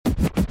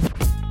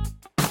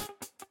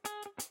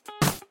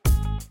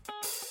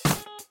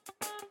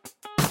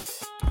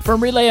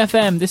From Relay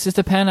FM, this is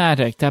The Pen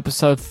Addict,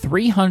 episode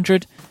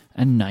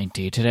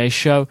 390. Today's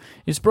show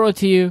is brought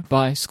to you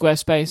by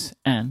Squarespace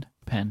and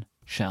Pen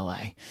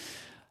Chalet.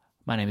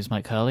 My name is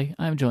Mike Hurley.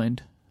 I'm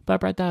joined by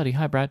Brad Dowdy.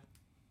 Hi, Brad.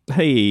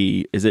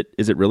 Hey, is it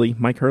really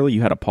Mike Hurley?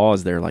 You had a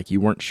pause there, like you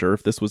weren't sure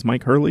if this was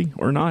Mike Hurley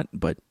or not,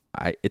 but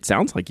it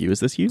sounds like you. Is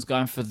this you? I was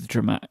going for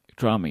the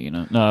drama, you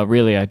know. No,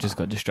 really, I just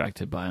got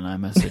distracted by an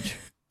iMessage.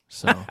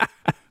 So,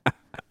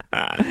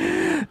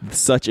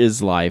 such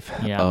is life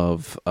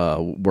of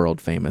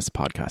world famous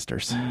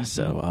podcasters. Mm-hmm.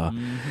 So,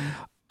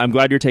 I'm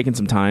glad you're taking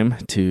some time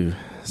to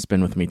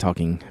spend with me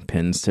talking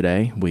pins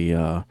today.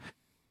 We've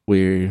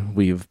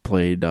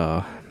played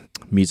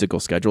musical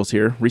schedules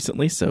here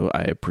recently, so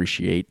I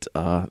appreciate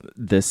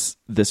this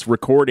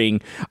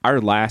recording, our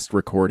last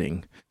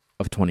recording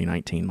of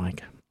 2019,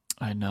 Mike.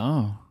 I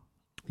know.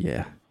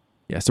 Yeah.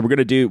 So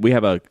we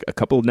have a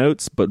couple of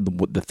notes, but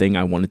the thing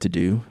I wanted to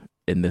do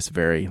in this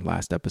very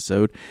last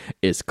episode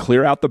is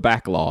clear out the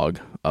backlog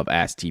of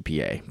Ask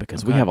TPA,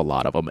 because we have a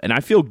lot of them, and I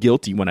feel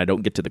guilty when I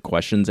don't get to the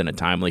questions in a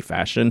timely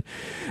fashion,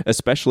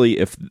 especially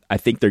if I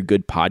think they're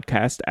good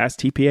podcast Ask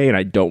TPA and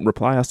I don't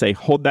reply. I'll say,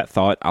 hold that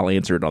thought, I'll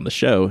answer it on the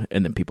show,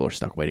 and then people are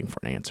stuck waiting for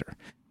an answer.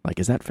 Like,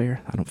 is that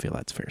fair? I don't feel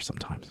that's fair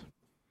sometimes.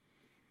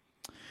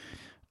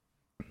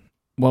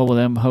 Well,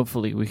 then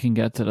hopefully we can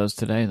get to those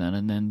today then,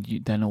 and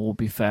then it will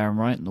be fair and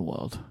right in the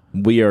world.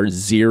 We are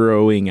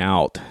zeroing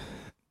out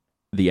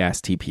the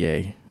Ask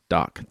TPA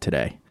doc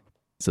today.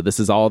 So this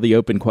is all the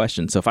open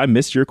questions. So if I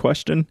missed your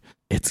question,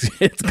 it's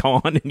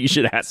gone and you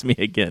should ask me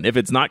again. If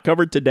it's not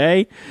covered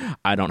today,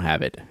 I don't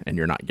have it and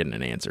you're not getting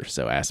an answer.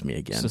 So ask me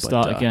again. So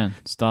start again.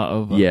 Start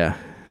over. Yeah.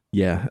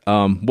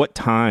 What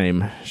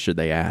time should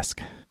they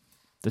ask?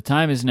 The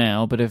time is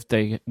now, but if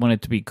they want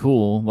it to be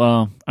cool,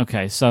 well,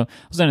 okay. So I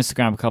was on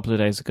Instagram a couple of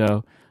days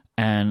ago,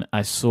 and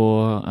I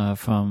saw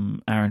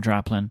from Aaron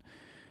Draplin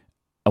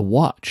a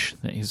watch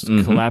that he's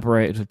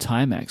collaborated with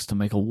Timex to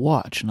make a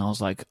watch, and I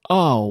was like,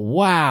 oh,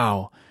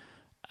 wow,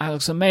 that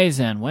looks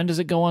amazing. When does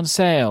it go on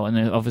sale? And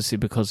then obviously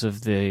because of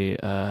the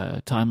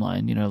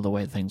timeline, you know, the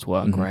way things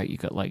work, right? You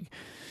got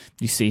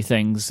you see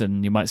things,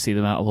 and you might see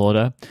them out of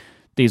order.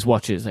 These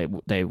watches,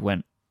 they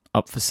went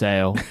up for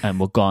sale and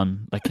were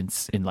gone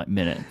in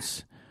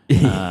minutes.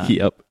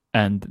 Yep.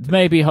 And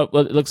maybe it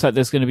looks like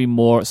there's going to be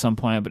more at some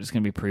point, but it's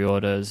going to be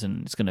pre-orders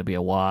and it's going to be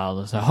a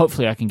while. So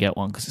hopefully I can get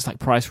one, because it's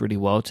priced really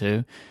well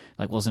too.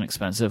 Wasn't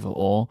expensive at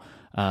all.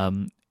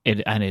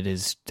 It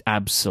is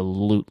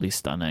absolutely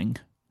stunning.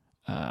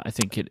 I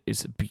think it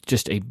is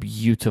just a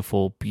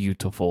beautiful,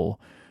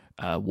 beautiful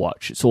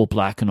watch. It's all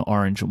black and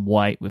orange and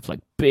white with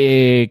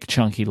big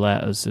chunky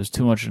letters. There's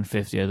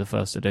 250 of the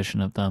first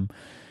edition of them.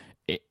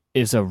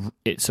 It's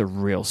a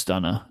real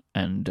stunner,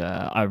 and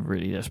I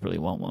really desperately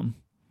want one.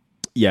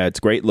 Yeah, it's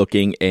great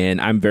looking, and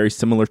I'm very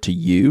similar to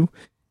you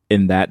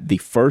in that the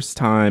first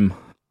time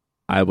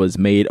I was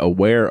made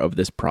aware of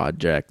this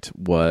project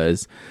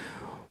was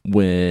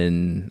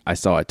when I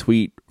saw a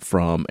tweet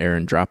from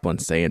Aaron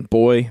Draplin saying,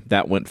 boy,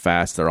 that went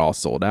fast, they're all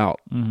sold out.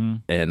 Mm-hmm.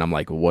 And I'm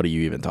like, what are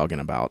you even talking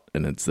about?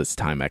 And it's this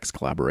Timex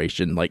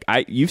collaboration.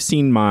 You've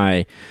seen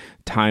my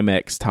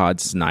Timex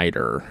Todd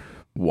Snyder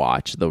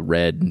watch, the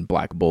red and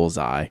black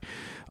bullseye.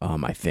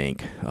 I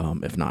think,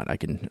 if not, I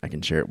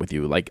can share it with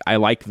you. I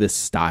like this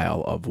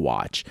style of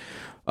watch.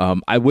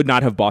 I would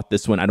not have bought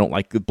this one. I don't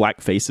like the black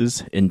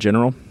faces in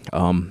general.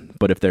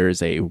 But if there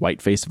is a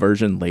white face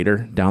version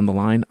later down the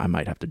line, I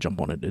might have to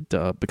jump on it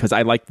because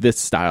I like this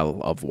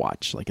style of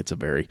watch. It's a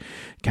very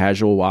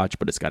casual watch,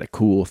 but it's got a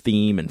cool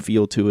theme and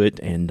feel to it,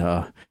 and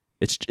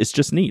it's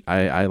just neat.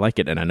 I like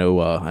it, and I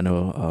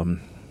know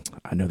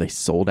they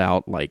sold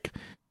out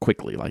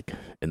quickly,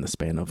 in the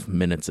span of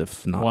minutes,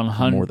 if not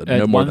more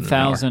than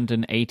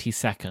 1,080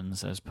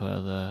 seconds, as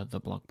per the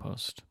blog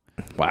post.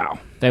 Wow,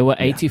 they were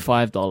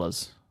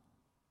 $85.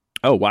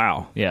 Oh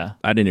wow, yeah,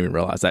 I didn't even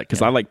realize that,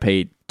 because I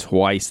paid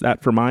twice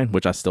that for mine,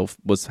 which I still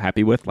was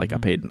happy with. I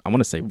paid, I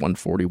want to say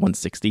 $140,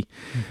 $160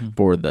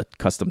 for the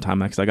custom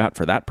Timex I got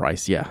for that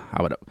price. Yeah,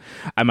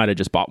 I might have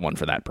just bought one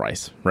for that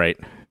price, right?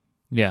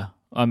 Yeah.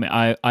 I mean,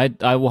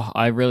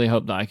 I really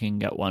hope that I can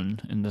get one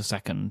in the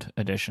second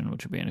edition,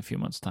 which will be in a few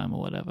months' time or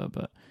whatever.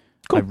 But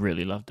cool. I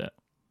really loved it.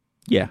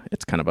 Yeah,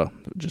 it's kind of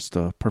just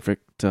a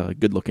perfect,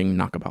 good-looking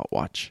knockabout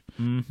watch.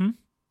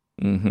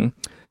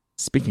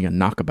 Speaking of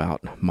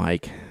knockabout,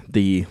 Mike,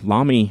 the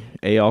Lamy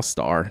AL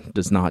Star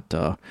does not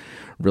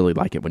really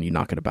like it when you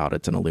knock it about.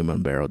 It's an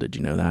aluminum barrel. Did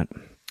you know that?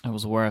 I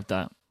was aware of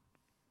that.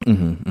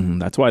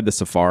 That's why the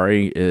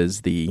Safari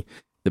is the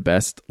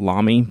best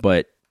Lamy,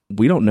 but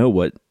we don't know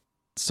what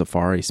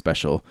Safari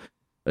Special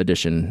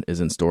Edition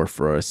is in store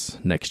for us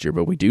next year,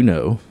 but we do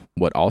know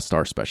what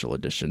All-Star Special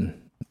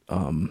Edition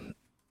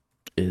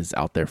is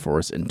out there for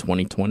us in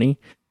 2020.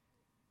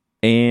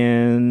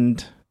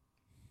 And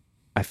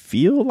I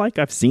feel like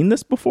I've seen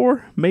this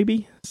before,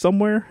 maybe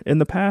somewhere in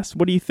the past.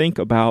 What do you think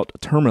about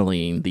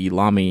Tourmaline, the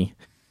Lamy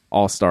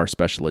All-Star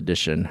Special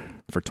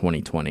Edition for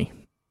 2020?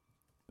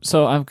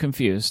 So I'm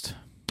confused.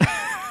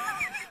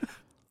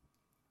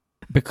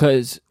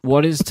 Because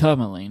what is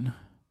Tourmaline?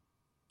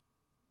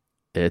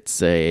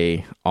 It's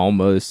a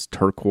almost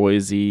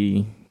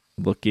turquoisey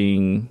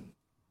looking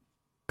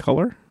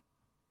color.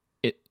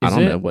 I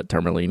don't know what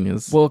tourmaline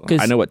is. Well,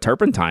 I know what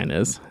turpentine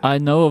is. I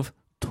know of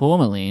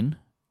tourmaline,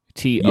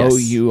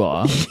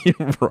 Tour.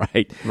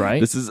 Right. Right.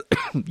 This is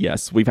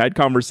yes. We've had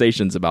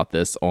conversations about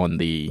this on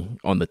the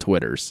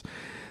Twitters.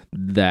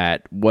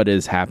 That what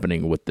is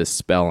happening with this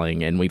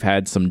spelling, and we've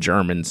had some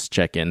Germans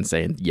check in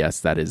saying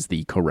yes, that is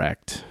the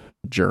correct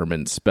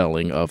German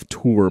spelling of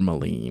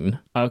tourmaline.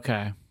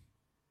 Okay.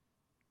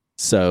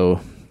 So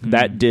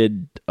that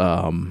did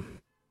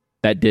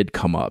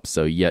come up.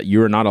 So yeah,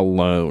 you're not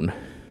alone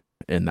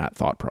in that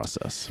thought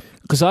process.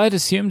 Because I had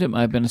assumed it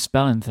might have been a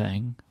spelling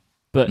thing,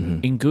 but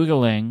in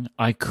Googling,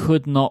 I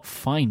could not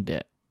find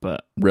it.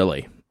 But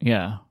really,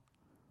 yeah.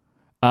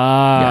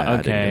 Yeah,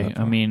 Okay.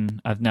 I mean,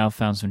 I've now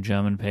found some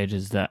German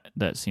pages that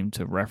seem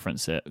to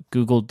reference it.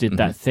 Google did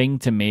that thing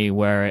to me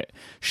where it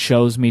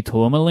shows me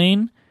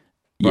tourmaline,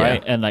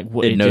 right? Yeah. And like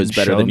what it knows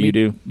better than you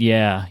do.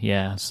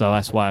 Yeah. So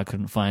that's why I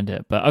couldn't find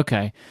it. But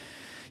okay.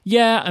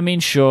 Yeah, I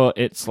mean, sure,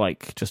 it's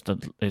like just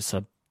it's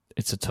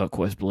a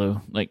turquoise blue.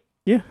 Like,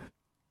 yeah,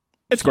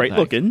 it's great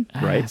looking,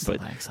 right? It's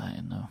but not that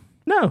exciting though.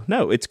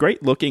 No, it's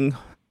great looking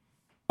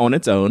on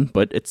its own,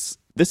 but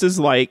this is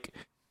like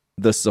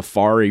the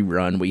Safari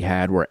run we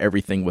had where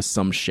everything was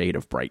some shade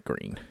of bright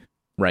green,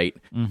 right?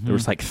 There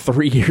was like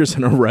 3 years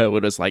in a row.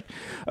 It was like,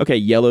 okay,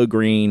 yellow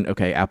green,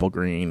 okay, apple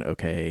green,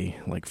 okay,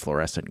 like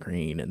fluorescent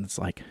green. And it's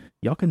like,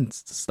 y'all can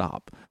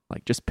stop.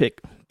 Like, just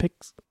pick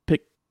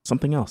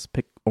something else.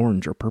 Pick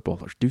orange or purple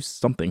or do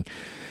something.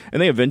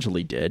 And they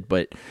eventually did,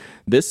 but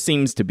this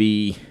seems to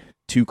be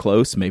too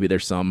close. Maybe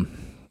there's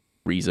some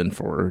reason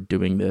for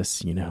doing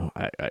this,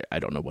 I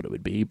don't know what it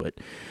would be, but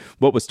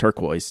what was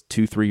turquoise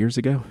 2-3 years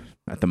ago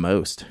at the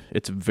most?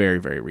 It's very,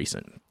 very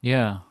recent.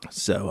 Yeah.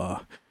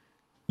 So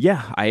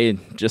yeah, I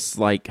just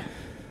like,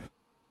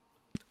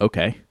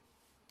 okay,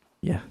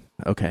 yeah,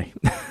 okay.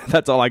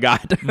 That's all I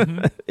got.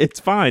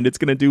 It's fine, it's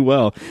gonna do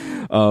well.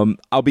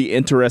 I'll be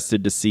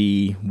interested to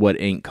see what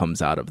ink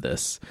comes out of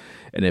this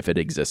and if it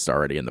exists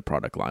already in the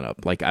product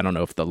lineup. Like, I don't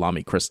know if the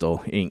Lamy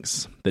Crystal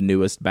inks, the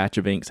newest batch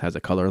of inks, has a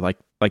color like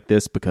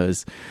this,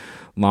 because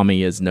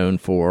Lamy is known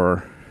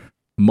for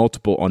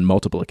on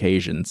multiple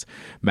occasions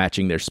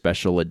matching their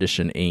special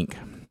edition ink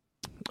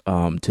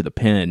to the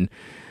pen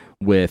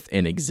with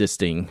an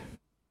existing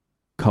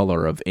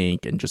color of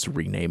ink and just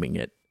renaming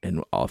it,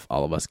 and all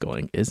of us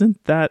going,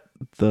 isn't that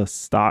the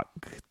stock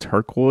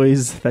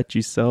turquoise that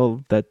you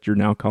sell that you're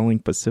now calling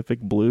Pacific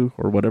Blue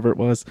or whatever it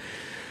was?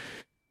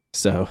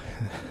 So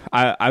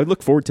I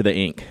look forward to the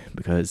ink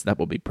because that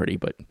will be pretty.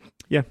 But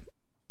yeah,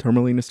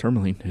 tourmaline is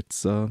tourmaline.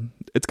 It's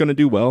going to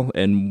do well,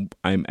 and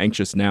I'm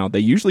anxious now. They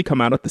usually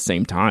come out at the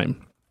same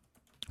time,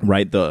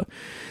 right? The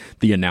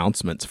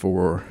announcements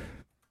for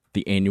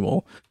the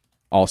annual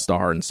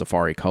All-Star and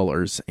Safari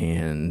colors,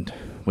 and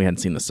we hadn't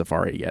seen the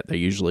Safari yet. They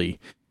usually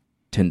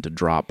tend to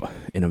drop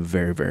in a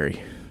very, very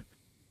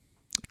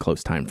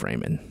close time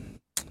frame, and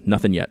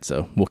nothing yet.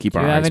 So we'll keep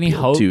our eyes peeled. Do you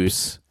have any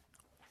hopes?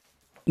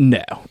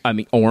 No, I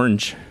mean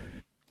orange.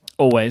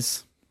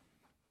 Always.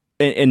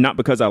 And not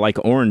because I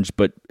like orange,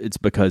 but it's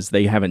because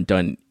they haven't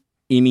done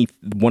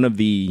one of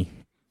the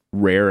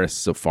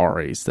rarest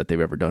safaris that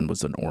they've ever done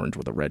was an orange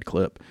with a red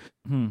clip.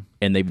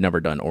 And they've never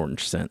done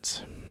orange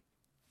since.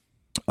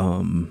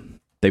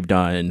 They've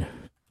done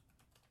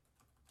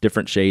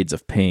different shades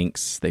of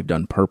pinks. They've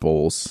done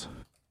purples.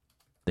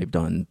 They've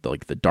done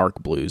like the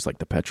dark blues, like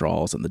the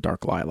petrols and the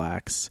dark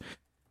lilacs.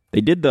 They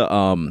did the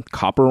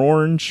copper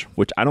orange,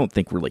 which I don't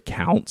think really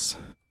counts.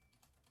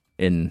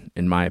 In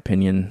my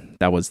opinion,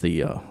 that was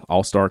the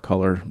all-star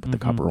color, but the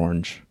copper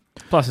orange.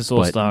 Plus, it's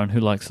all-star, and who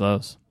likes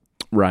those?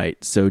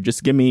 Right. So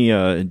just give me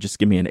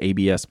an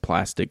ABS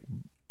plastic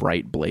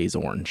bright blaze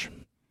orange.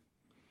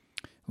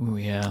 Oh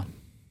yeah,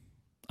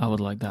 I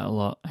would like that a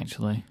lot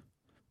actually.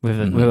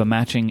 With a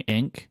matching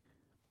ink.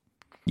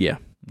 Yeah.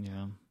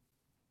 Yeah.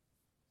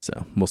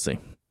 So we'll see.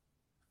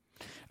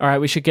 All right,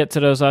 we should get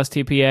to those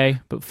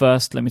RSTPA, but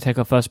first, let me take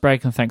our first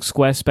break and thank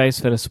Squarespace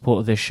for the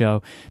support of this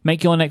show.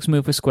 Make your next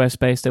move with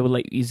Squarespace. They will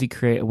let you easily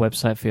create a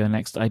website for your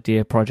next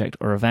idea, project,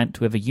 or event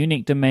with a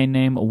unique domain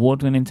name,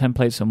 award-winning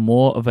templates, and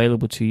more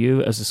available to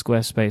you as a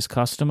Squarespace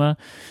customer.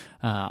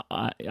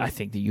 I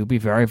think that you'll be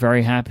very,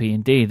 very happy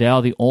indeed. They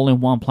are the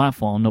all-in-one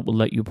platform that will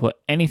let you put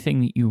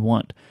anything that you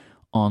want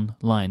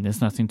online.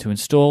 There's nothing to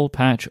install,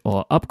 patch,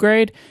 or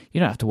upgrade. You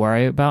don't have to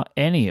worry about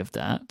any of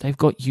that. They've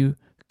got you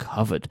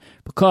covered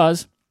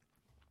because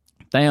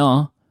they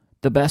are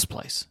the best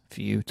place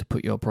for you to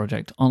put your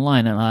project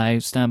online, and I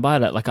stand by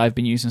that. Like, I've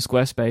been using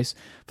Squarespace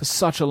for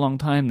such a long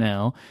time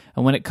now,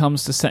 and when it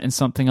comes to setting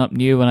something up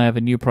new and I have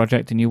a new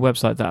project, a new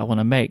website that I want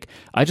to make,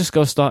 I just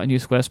go start a new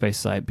Squarespace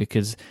site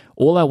because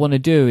all I want to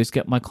do is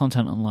get my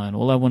content online.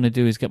 All I want to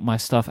do is get my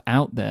stuff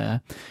out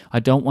there. I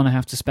don't want to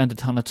have to spend a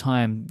ton of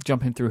time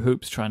jumping through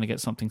hoops trying to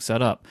get something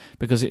set up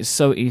because it's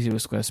so easy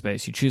with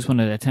Squarespace. You choose one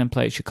of their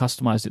templates, you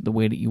customize it the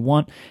way that you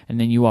want, and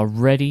then you are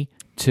ready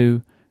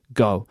to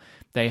go.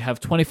 They have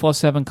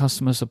 24/7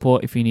 customer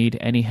support if you need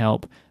any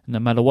help. No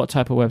matter what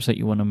type of website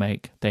you want to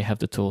make, they have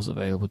the tools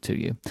available to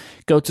you.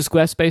 Go to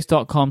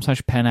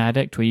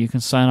squarespace.com/penaddict where you can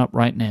sign up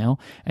right now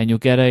and you'll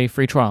get a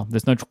free trial.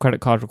 There's no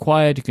credit card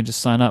required. You can just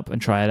sign up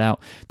and try it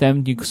out.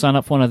 Then you can sign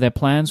up for one of their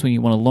plans when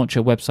you want to launch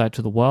your website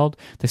to the world.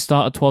 They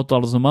start at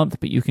 $12 a month,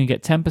 but you can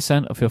get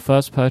 10% of your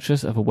first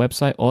purchase of a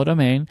website or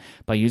domain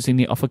by using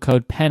the offer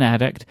code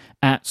PENADDICT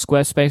at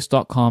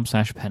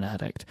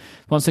squarespace.com/penaddict.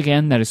 Once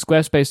again, that is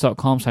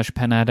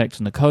squarespace.com/penaddict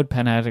and the code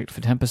PENADDICT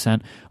for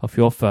 10% off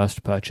your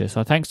first purchase.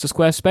 Our thanks to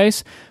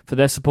Squarespace for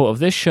their support of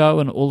this show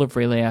and all of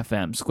Relay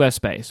FM.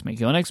 Squarespace, make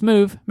your next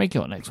move, make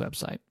your next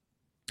website.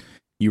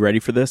 You ready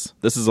for this?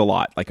 This is a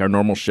lot. Like our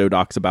normal show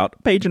doc's about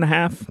a page and a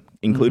half,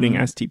 including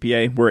Ask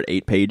TPA. We're at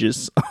 8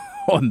 pages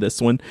on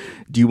this one.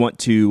 Do you want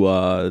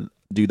to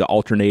do the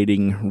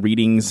alternating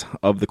readings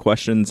of the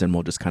questions and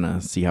we'll just kind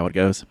of see how it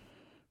goes?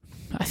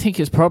 I think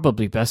it's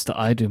probably best that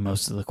I do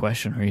most of the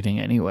question reading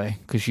anyway,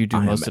 because you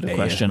do most of the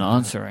question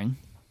answering.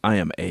 I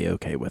am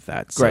A-okay with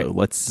that. Great.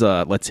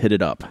 So let's hit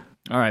it up.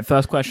 All right,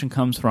 first question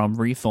comes from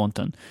Ree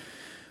Thornton.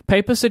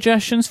 Paper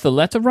suggestions for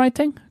letter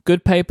writing?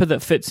 Good paper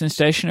that fits in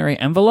stationary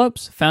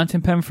envelopes?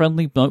 Fountain pen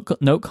friendly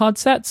note card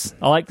sets?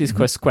 I like these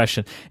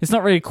questions. It's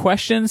not really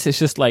questions. It's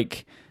just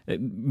like,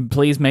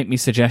 please make me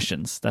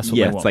suggestions. That's what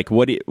they want. It's like,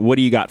 what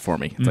do you got for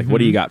me? It's like, what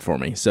do you got for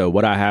me? So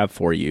what I have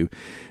for you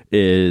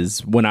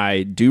is when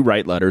I do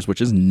write letters,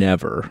 which is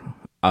never,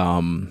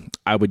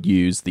 I would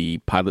use the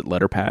Pilot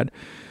letter pad,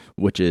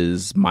 which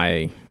is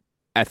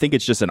I think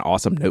it's just an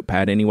awesome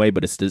notepad anyway,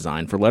 but it's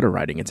designed for letter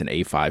writing. It's an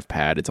A5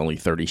 pad. It's only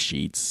 30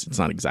 sheets. It's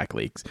not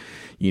exactly,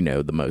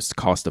 the most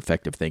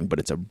cost-effective thing, but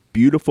it's a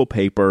beautiful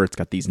paper. It's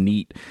got these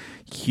neat,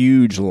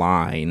 huge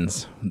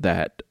lines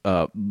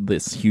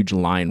this huge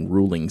line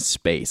ruling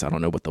space. I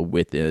don't know what the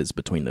width is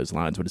between those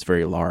lines, but it's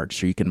very large.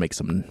 So you can make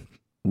some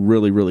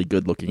really, really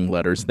good-looking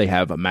letters. They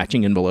have a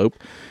matching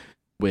envelope,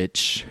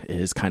 which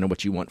is kind of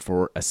what you want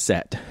for a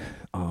set.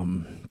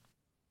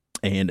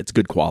 And it's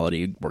good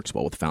quality. It works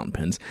well with fountain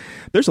pens.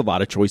 There's a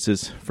lot of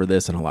choices for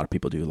this, and a lot of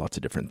people do lots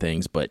of different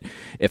things. But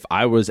if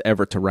I was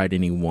ever to write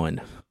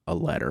anyone a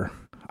letter,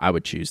 I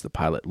would choose the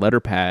Pilot letter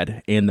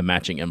pad and the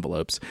matching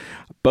envelopes,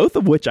 both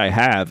of which I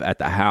have at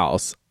the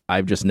house.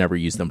 I've just never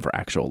used them for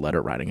actual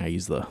letter writing. I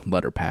use the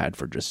letter pad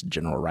for just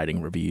general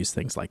writing reviews,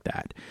 things like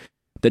that.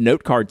 The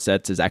note card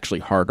sets is actually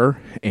harder,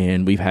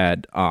 and we've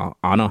had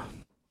Anna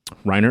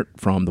Reinert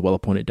from the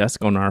Well-Appointed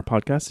Desk on our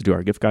podcast to do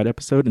our gift guide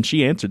episode, and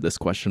she answered this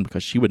question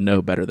because she would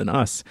know better than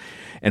us.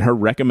 And her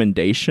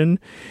recommendation,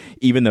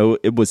 even though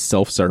it was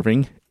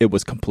self-serving, it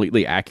was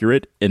completely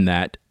accurate in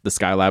that the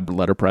Skylab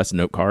letterpress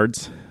note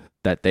cards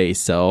that they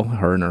sell,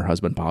 her and her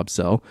husband Bob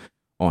sell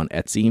on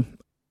Etsy,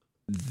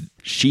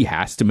 she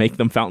has to make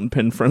them fountain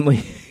pen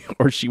friendly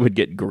or she would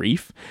get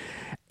grief.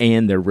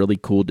 And they're really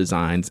cool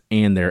designs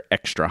and they're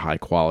extra high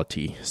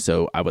quality.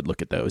 So I would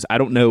look at those. I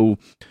don't know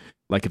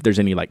like if there's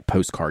any like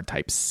postcard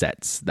type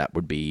sets that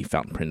would be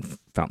fountain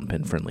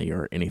pen friendly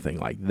or anything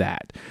like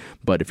that.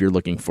 But if you're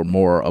looking for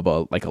more of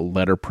a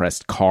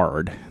letterpressed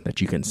card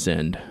that you can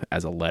send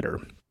as a letter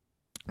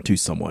to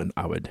someone,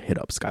 I would hit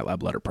up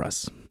Skylab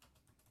Letterpress.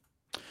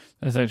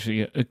 That's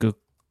actually a good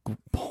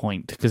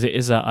point, because it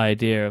is that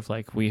idea of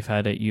like, we've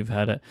had it, you've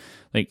had it,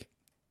 like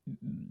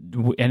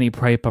any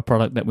paper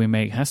product that we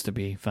make has to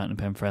be fountain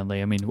pen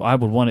friendly. I mean, I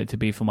would want it to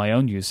be for my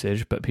own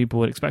usage, but people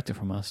would expect it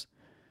from us.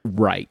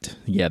 Right.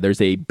 Yeah,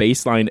 there's a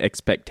baseline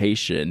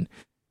expectation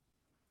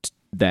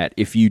that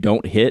if you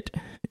don't hit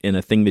in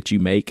a thing that you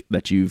make,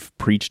 that you've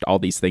preached all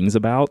these things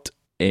about,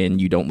 and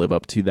you don't live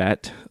up to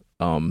that,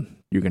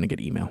 you're going to get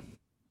email.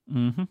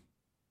 Mm-hmm.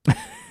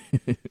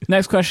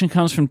 Next question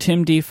comes from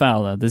Tim D.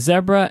 Fowler. The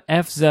Zebra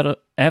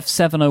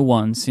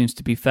F701 seems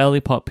to be fairly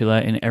popular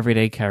in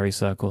everyday carry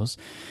circles.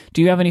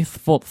 Do you have any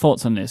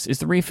thoughts on this? Is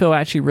the refill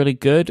actually really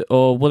good,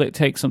 or will it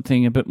take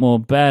something a bit more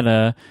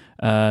better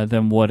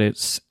than what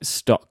it's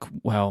stock?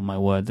 Well, my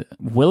word.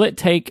 Will it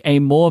take a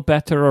more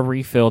better a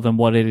refill than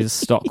what it is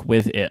stock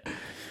with it?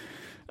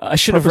 I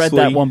should have read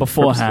that one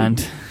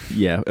beforehand.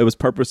 Yeah, it was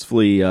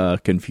purposefully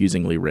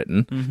confusingly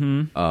written.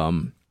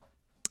 Mm-hmm.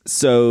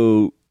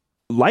 So,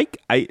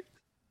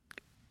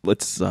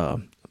 let's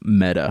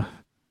meta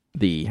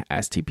the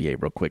Ask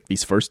TPA real quick.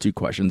 These first two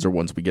questions are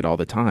ones we get all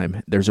the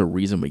time. There's a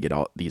reason we get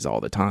these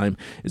all the time,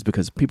 is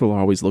because people are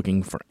always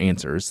looking for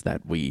answers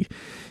that we,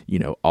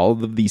 all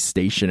of these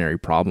stationary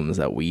problems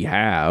that we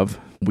have,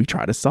 we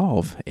try to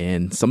solve.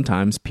 And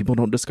sometimes people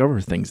don't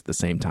discover things at the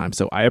same time.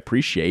 So I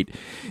appreciate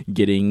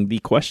getting the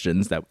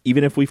questions that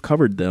even if we've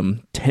covered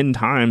them 10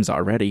 times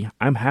already,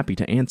 I'm happy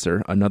to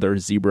answer another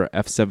Zebra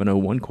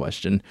F701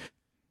 question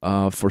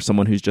for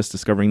someone who's just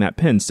discovering that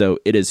pen. So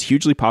it is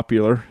hugely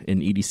popular in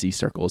EDC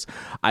circles.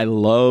 I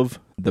love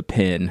the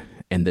pen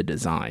and the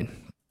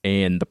design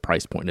and the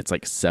price point. It's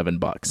like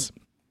 $7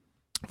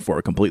 for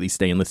a completely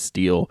stainless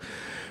steel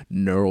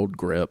knurled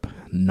grip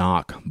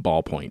Nock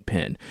ballpoint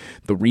pen.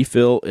 The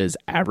refill is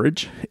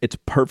average. It's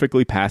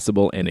perfectly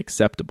passable and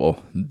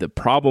acceptable. The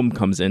problem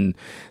comes in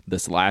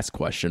this last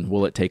question.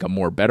 Will it take a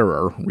more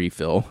betterer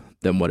refill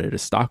than what it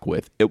is stocked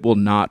with. It will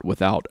not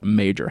without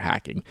major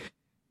hacking.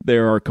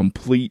 There are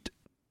complete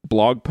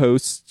blog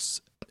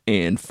posts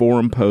and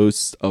forum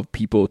posts of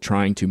people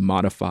trying to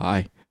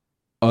modify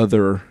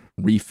other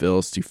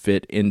refills to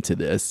fit into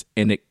this,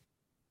 and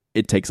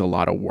it takes a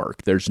lot of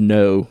work. There's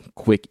no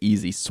quick,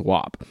 easy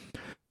swap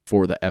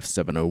for the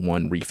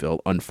F701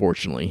 refill,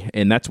 unfortunately,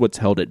 and that's what's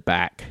held it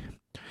back.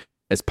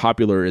 As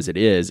popular as it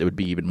is, it would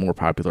be even more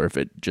popular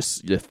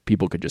if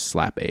people could just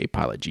slap a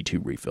Pilot G2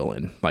 refill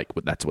in, like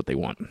that's what they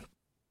want,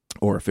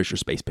 or a Fisher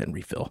Space Pen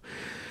refill.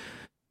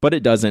 But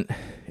it doesn't.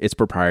 It's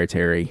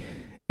proprietary,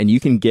 and you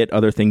can get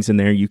other things in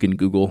there. You can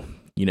Google,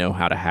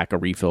 how to hack a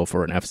refill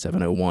for an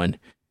F701.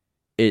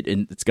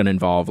 It's going to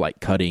involve like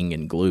cutting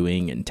and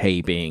gluing and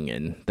taping,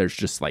 and there's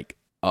just like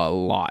a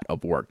lot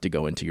of work to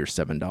go into your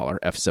 $7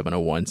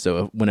 F701.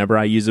 So whenever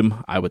I use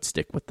them, I would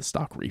stick with the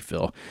stock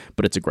refill,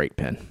 but it's a great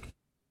pen.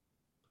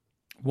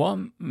 What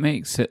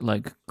makes it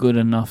like good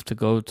enough to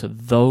go to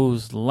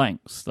those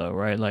lengths though,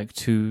 right? Like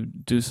to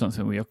do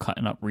something where you're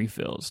cutting up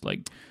refills,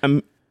 like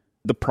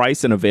the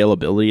price and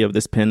availability of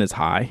this pen is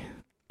high.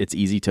 It's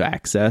easy to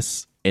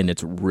access, and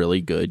it's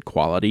really good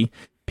quality.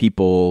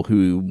 People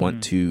who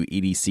want to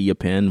EDC a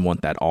pen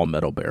want that all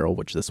metal barrel,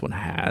 which this one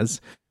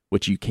has,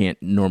 which you can't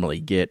normally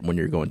get when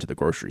you're going to the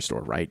grocery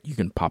store, right? You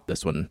can pop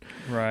this one,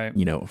 right,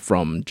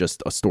 from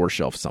just a store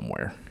shelf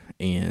somewhere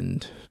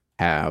and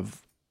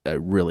have a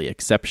really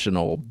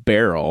exceptional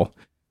barrel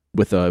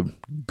with a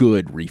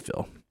good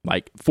refill.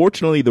 Like,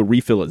 fortunately, the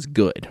refill is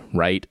good,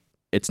 right?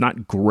 It's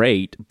not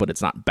great, but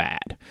it's not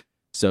bad.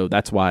 So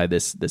that's why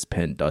this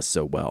pen does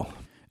so well.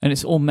 And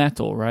it's all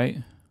metal, right?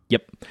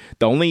 Yep.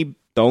 The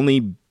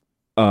only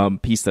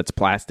piece that's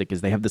plastic is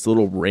they have this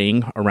little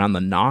ring around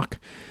the knock.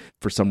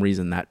 For some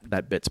reason,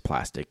 that bit's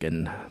plastic,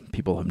 and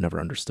people have never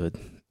understood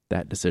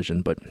that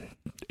decision, but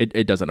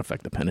it doesn't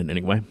affect the pen in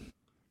any way.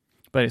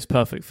 But it's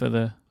perfect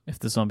for if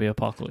the zombie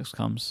apocalypse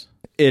comes.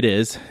 It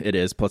is.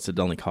 Plus, it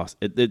only costs.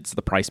 It's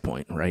the price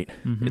point, right?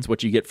 Mm-hmm. It's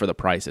what you get for the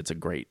price. It's a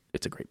great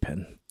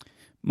pen.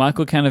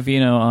 Michael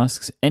Canavino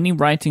asks, any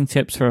writing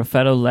tips for a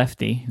fellow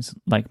lefty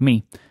like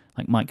me,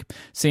 like Mike,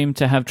 seem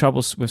to have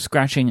trouble with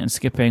scratching and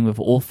skipping with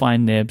all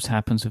fine nibs,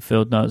 happens with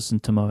field notes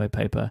and Tomoe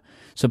paper.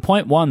 So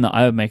point one that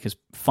I would make is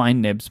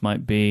fine nibs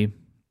might be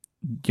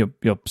your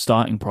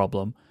starting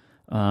problem.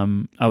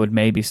 I would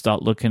maybe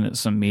start looking at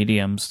some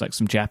mediums, like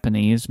some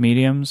Japanese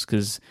mediums,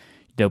 because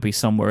they'll be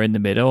somewhere in the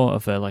middle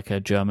of a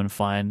German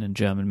fine and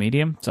German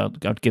medium. So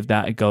I'd give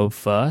that a go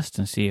first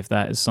and see if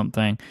that is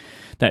something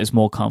that is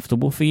more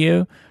comfortable for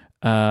you.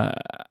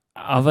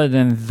 Other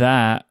than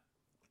that,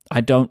 I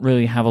don't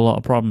really have a lot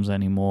of problems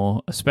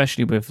anymore,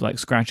 especially with like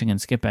scratching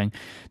and skipping.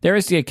 There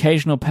is the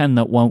occasional pen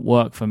that won't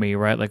work for me,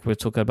 right? Like we're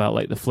talking about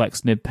like the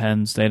Flex nib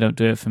pens. They don't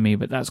do it for me,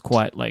 but that's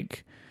quite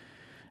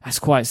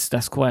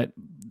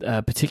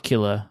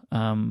particular.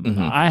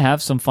 I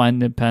have some fine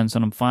nib pens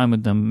and I'm fine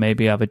with them.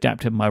 Maybe I've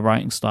adapted my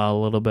writing style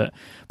a little bit,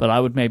 but I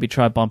would maybe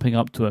try bumping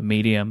up to a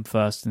medium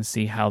first and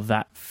see how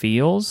that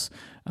feels.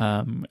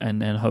 And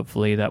then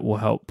hopefully that will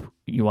help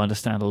you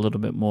understand a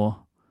little bit more.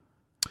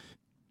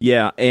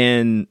 Yeah,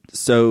 and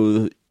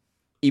so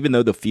even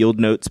though the Field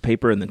Notes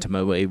paper and the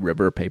Tomoe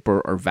River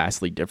paper are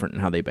vastly different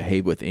in how they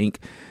behave with ink,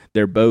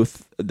 the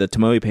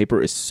Tomoe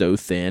paper is so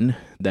thin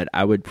that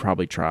I would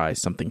probably try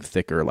something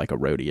thicker like a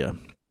Rhodia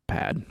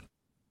pad.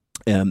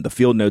 The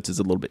Field Notes is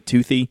a little bit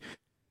toothy.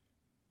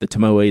 The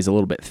Tomoe is a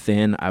little bit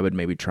thin. I would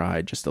maybe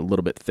try just a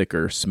little bit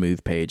thicker,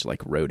 smooth page like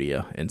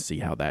Rhodia and see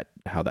how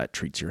that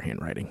treats your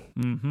handwriting.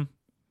 Mm-hmm.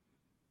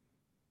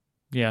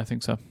 Yeah, I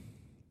think so.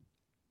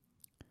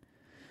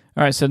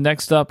 All right, so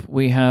next up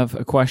we have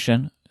a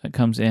question that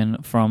comes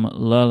in from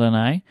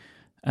Lurlanai.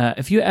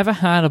 If you ever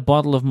had a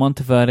bottle of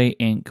Monteverde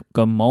ink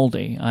go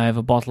moldy, I have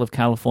a bottle of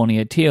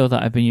California Teal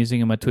that I've been using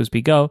in my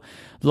TWSBI Go.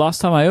 The last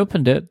time I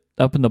opened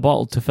the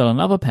bottle to fill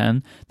another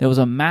pen, there was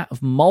a mat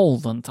of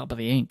mold on top of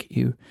the ink.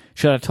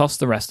 Should I toss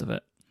the rest of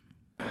it?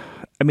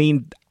 I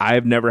mean,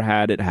 I've never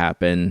had it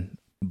happen,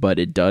 but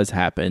it does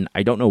happen.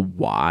 I don't know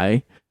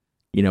why.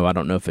 I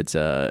don't know if it's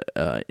an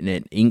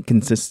ink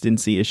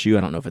consistency issue.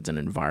 I don't know if it's an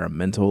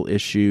environmental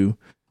issue.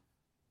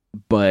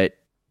 But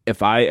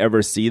if I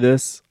ever see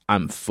this,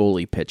 I'm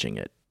fully pitching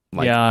it.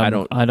 Like, yeah, I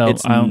don't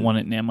want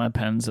it near my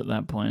pens at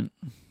that point.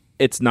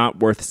 It's not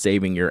worth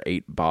saving your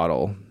 $8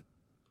 bottle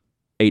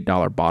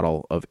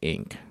of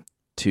ink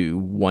to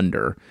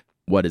wonder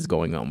what is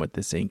going on with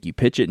this ink. You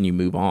pitch it and you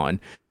move on.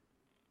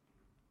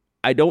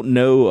 I don't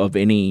know of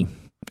any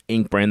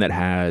ink brand that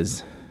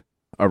has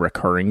a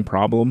recurring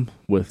problem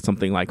with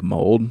something like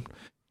mold.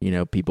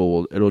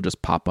 It'll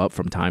just pop up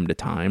from time to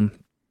time.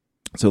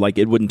 So like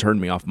it wouldn't turn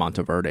me off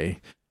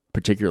Monteverde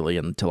particularly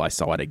until I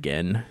saw it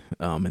again.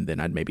 And then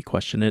I'd maybe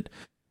question it.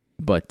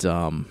 But,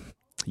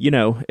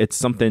 it's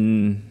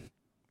something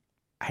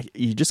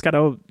you just got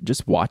to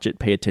just watch it,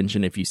 pay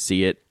attention. If you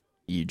see it,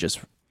 you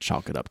just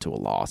chalk it up to a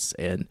loss.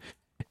 And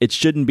it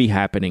shouldn't be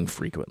happening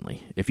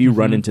frequently. If you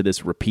run into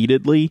this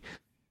repeatedly,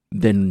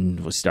 then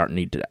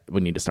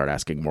we need to start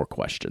asking more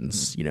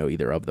questions,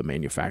 either of the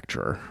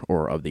manufacturer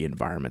or of the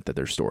environment that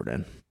they're stored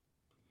in.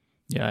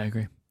 Yeah, I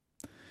agree.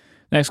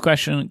 Next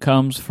question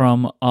comes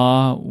from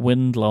R.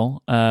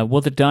 Windlow.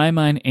 Will the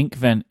Diamine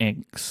Inkvent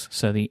inks,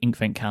 so the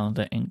Inkvent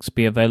calendar inks,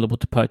 be available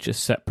to purchase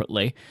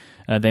separately?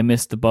 They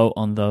missed the boat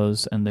on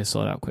those and they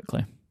sold out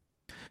quickly.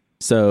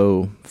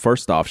 So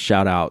first off,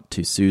 shout out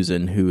to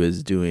Susan, who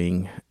is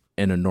doing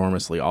an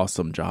enormously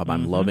awesome job.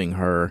 I'm loving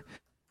her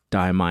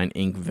Diamine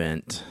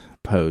Inkvent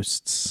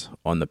posts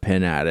on the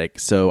Pen Addict.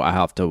 So I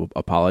have to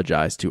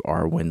apologize to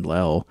R.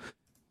 Windlow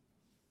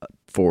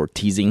for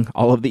teasing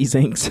all of these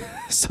inks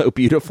so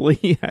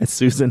beautifully as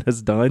Susan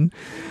has done,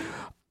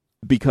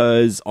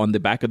 because on the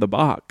back of the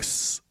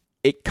box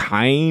it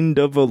kind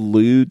of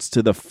alludes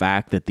to the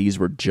fact that these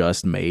were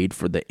just made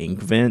for the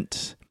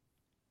Inkvent,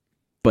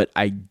 but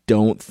I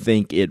don't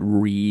think it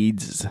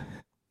reads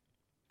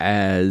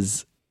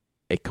as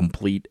a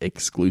complete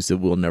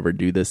exclusive. We'll never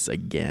do this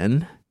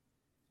again.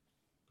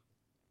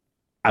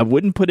 I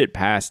wouldn't put it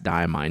past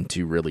Diamine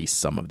to release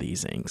some of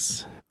these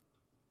inks.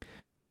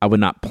 I would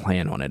not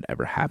plan on it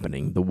ever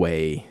happening the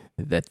way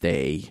that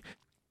they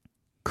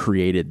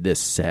created this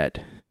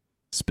set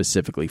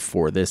specifically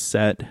for this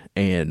set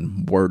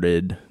and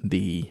worded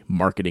the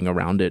marketing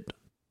around it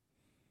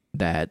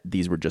that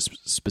these were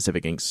just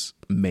specific inks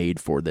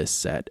made for this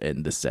set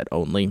and this set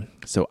only.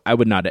 So I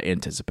would not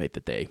anticipate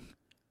that they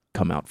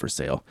come out for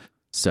sale.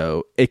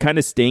 So it kind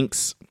of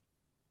stinks.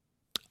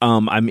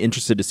 I'm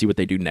interested to see what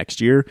they do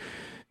next year,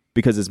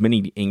 because as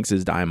many inks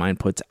as Diamine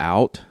puts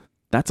out,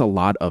 that's a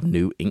lot of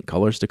new ink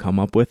colors to come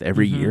up with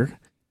every year.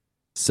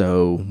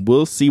 So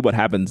we'll see what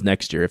happens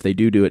next year. If they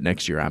do it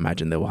next year, I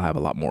imagine they will have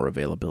a lot more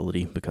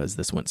availability because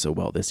this went so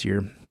well this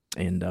year.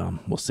 And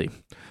we'll see.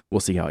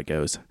 We'll see how it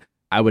goes.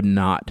 I would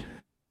not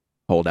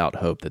hold out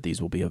hope that these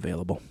will be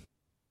available.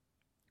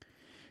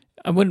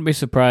 I wouldn't be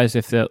surprised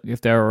if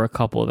there are a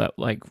couple that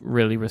like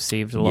really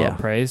received a lot of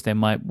praise. They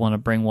might want to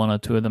bring one or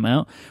two of them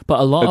out. But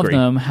a lot of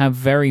them have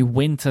very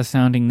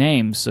winter-sounding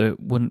names, so it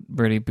wouldn't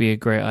really be a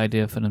great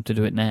idea for them to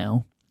do it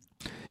now.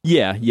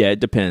 Yeah,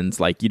 it depends.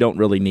 Like, you don't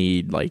really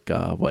need, like,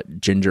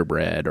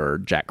 gingerbread or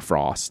Jack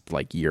Frost,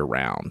 like,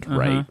 year-round,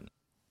 right?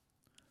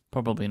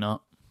 Probably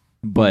not.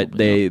 But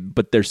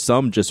there's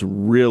some just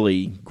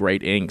really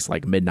great inks,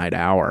 like Midnight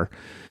Hour,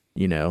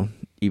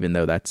 even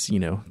though that's,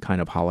 kind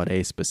of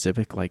holiday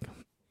specific, like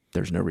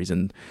there's no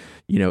reason,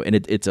 and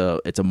it's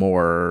a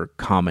more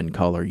common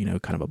color,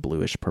 kind of a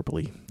bluish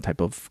purpley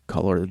type of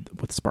color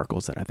with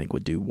sparkles that I think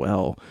would do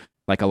well.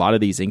 Like, a lot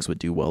of these inks would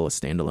do well as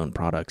standalone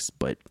products,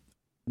 but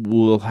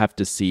we'll have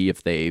to see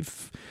if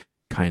they've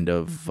kind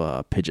of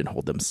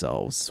pigeonholed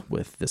themselves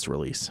with this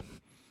release.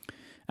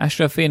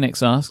 Astro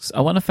Phoenix asks,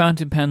 I want a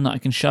fountain pen that I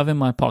can shove in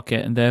my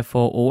pocket and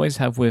therefore always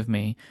have with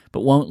me, but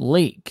won't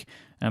leak,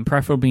 and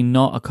preferably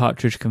not a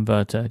cartridge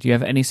converter. Do you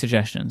have any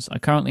suggestions? I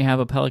currently have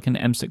a Pelikan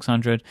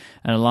M600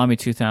 and a Lamy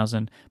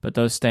 2000, but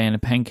those stay in a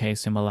pen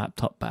case in my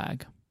laptop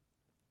bag.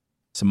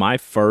 So my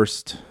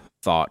first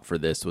thought for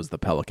this was the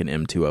Pelikan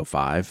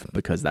M205,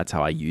 because that's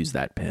how I use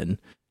that pen.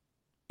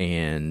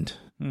 And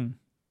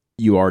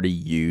you already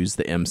use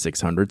the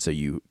M600, so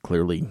you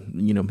clearly,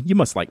 you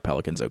must like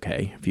Pelikans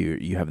okay if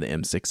you have the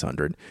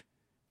M600.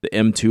 The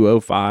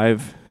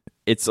M205,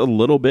 it's a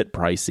little bit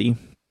pricey.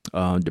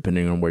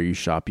 Depending on where you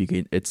shop,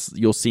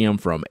 you'll see them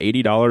from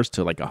 $80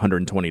 to like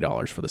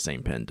 $120 for the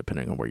same pen,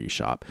 depending on where you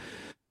shop.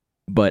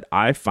 But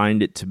I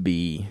find it to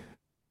be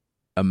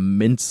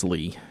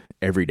immensely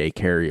everyday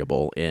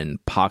carryable in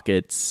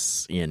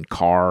pockets, in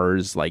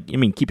cars. Like,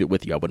 keep it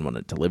with you. I wouldn't want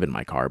it to live in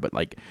my car, but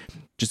like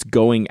just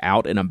going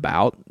out and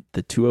about,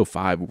 the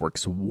 205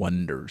 works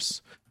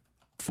wonders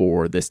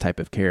for this type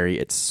of carry.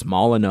 It's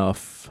small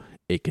enough.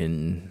 It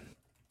can,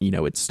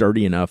 it's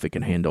sturdy enough. It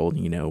can handle,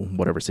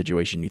 whatever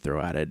situation you throw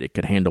at it. It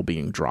could handle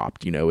being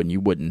dropped, and you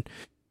wouldn't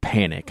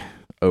panic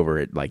over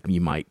it like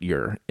you might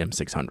your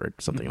M600,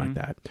 something like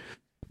that.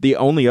 The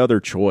only other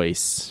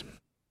choice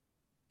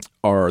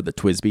are the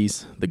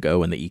TWSBIs, the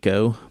Go and the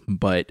Eco,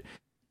 but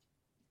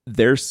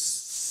they're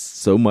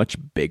so much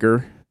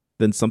bigger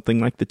than something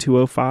like the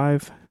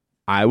 205.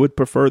 I would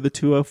prefer the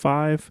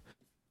 205,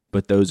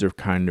 but those are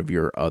kind of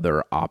your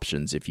other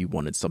options if you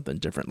wanted something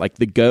different. Like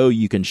the Go,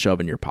 you can shove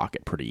in your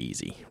pocket pretty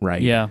easy,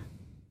 right? Yeah.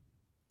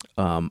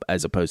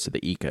 As opposed to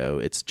the Eco,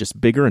 it's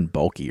just bigger and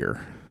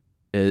bulkier.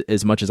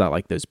 As much as I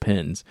like those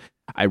pens,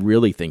 I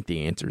really think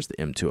the answer is the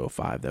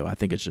M205, though. I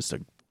think it's just a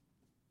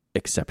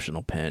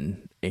exceptional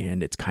pen,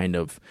 and it's kind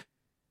of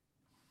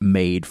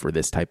made for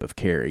this type of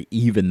carry,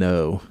 even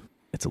though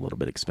it's a little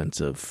bit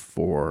expensive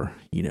for,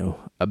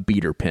 a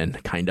beater pen,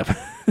 kind of.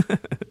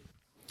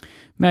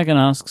 Megan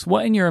asks,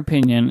 what in your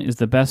opinion is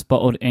the best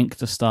bottled ink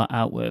to start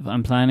out with?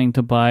 I'm planning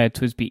to buy a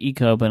TWSBI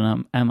Eco, but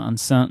I'm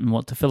uncertain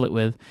what to fill it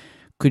with.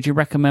 Could you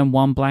recommend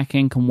one black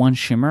ink and one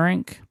shimmer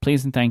ink?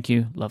 Please and thank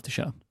you. Love the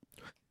show.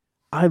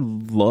 I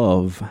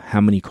love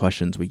how many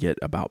questions we get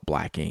about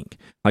black ink.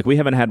 Like, we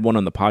haven't had one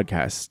on the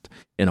podcast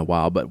in a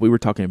while, but we were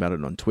talking about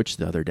it on Twitch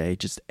the other day.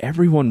 Just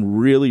everyone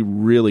really,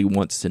 really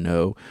wants to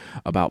know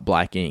about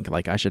black ink.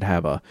 Like, I should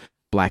have a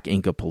Black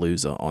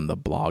Inkapalooza on the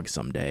blog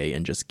someday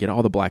and just get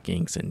all the black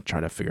inks and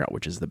try to figure out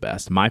which is the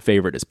best. My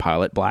favorite is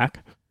Pilot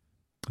Black.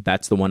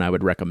 That's the one I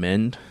would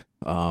recommend.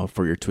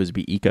 for your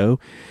TWSBI Eco.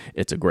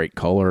 It's a great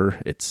color.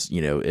 It's,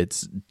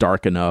 it's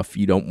dark enough.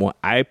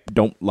 I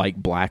don't like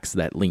blacks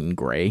that lean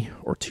gray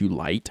or too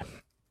light.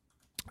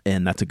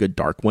 And that's a good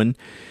dark one.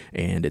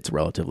 And it's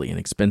relatively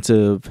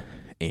inexpensive.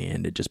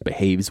 And it just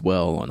behaves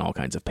well on all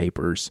kinds of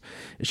papers.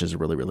 It's just a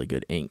really, really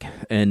good ink.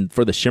 And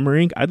for the shimmer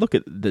ink, I'd look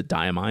at the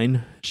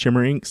Diamine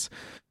shimmer inks.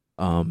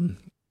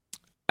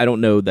 I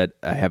don't know that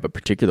I have a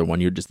particular one.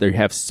 They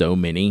have so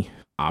many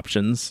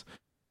options.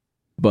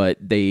 But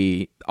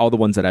all the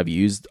ones that I've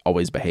used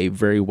always behave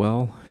very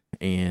well,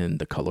 and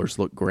the colors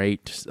look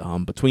great.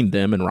 Between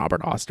them and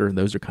Robert Oster,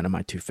 those are kind of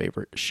my two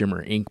favorite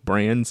shimmer ink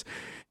brands,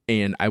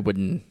 and I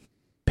wouldn't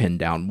pin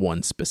down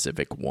one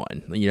specific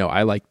one.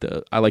 I like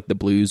the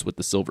blues with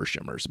the silver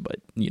shimmers, but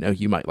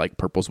you might like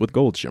purples with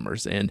gold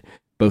shimmers, and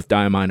both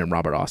Diamine and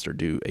Robert Oster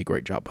do a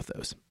great job with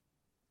those.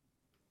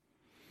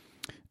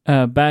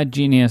 Bad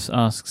Genius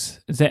asks,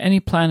 is there any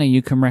planner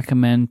you can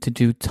recommend to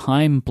do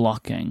time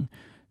blocking?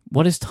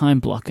 What is time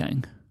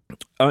blocking?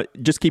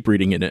 Just keep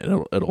reading it.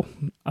 It'll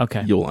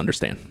okay. You'll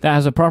understand. That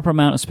has a proper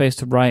amount of space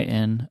to write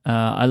in.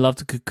 I love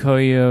the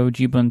Kikoyo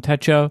Jibun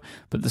Techo,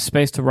 but the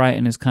space to write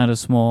in is kind of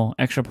small.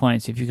 Extra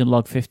points if you can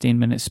log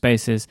 15-minute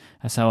spaces.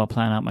 That's how I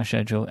plan out my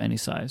schedule, any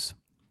size.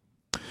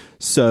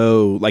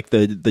 So, like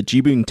the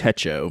Jibun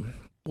Techo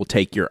will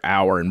take your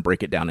hour and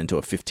break it down into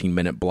a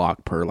 15-minute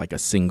block per like a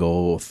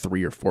single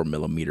 3 or 4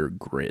 millimeter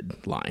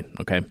grid line.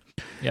 Okay.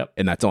 Yep.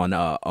 And that's on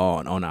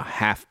a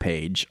half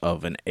page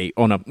of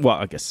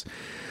I guess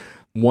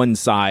one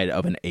side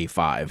of an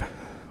A5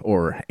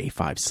 or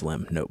A5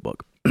 Slim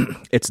notebook.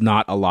 It's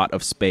not a lot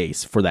of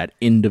space for that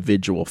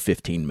individual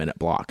 15-minute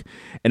block.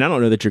 And I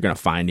don't know that you're going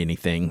to find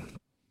anything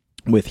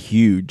with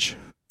huge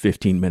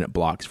 15-minute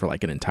blocks for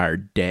like an entire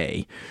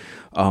day.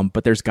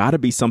 But there's got to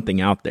be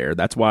something out there.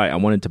 That's why I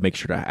wanted to make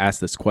sure to ask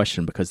this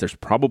question, because there's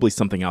probably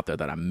something out there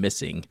that I'm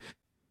missing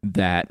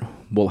that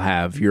will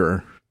have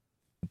your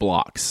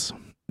blocks,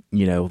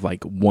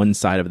 like one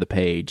side of the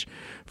page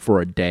for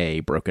a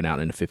day broken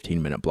out into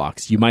 15-minute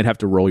blocks. You might have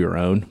to roll your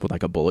own with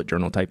like a bullet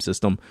journal type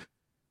system.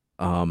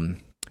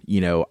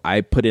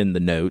 I put in the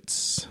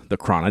notes, the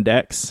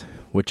Chronodex,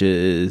 which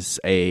is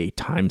a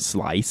time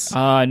slice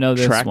I know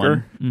this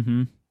tracker. One.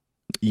 Mm-hmm.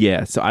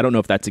 Yeah, so I don't know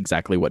if that's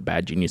exactly what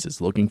Bad Genius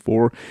is looking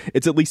for.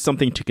 It's at least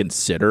something to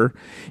consider,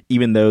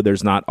 even though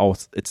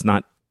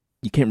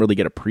you can't really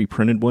get a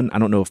pre-printed one. I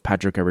don't know if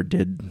Patrick ever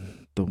did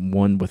the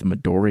one with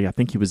Midori. I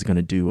think he was going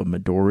to do a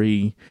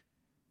Midori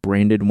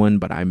branded one,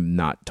 but I'm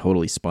not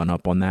totally spun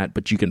up on that.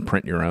 But you can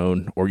print your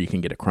own, or you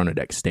can get a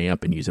Chronodex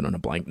stamp and use it on a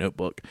blank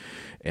notebook.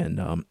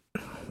 And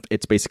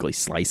it's basically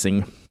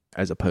slicing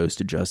as opposed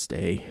to just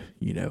a,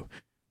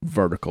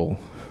 vertical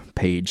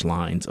page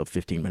lines of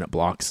 15-minute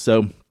blocks.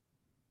 So,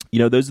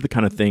 those are the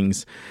kind of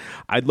things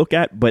I'd look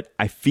at, but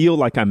I feel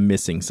like I'm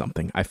missing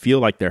something. I feel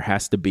like there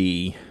has to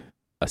be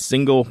a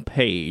single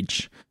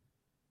page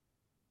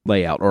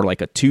layout, or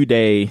like a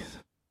 2-day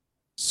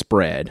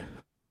spread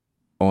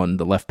on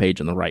the left page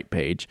and the right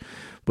page,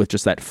 with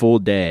just that full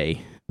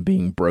day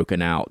being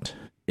broken out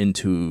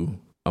into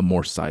a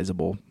more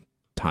sizable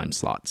time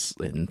slots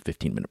in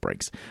 15-minute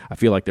breaks. I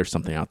feel like there's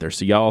something out there.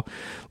 So y'all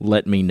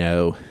let me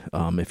know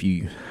if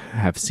you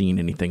have seen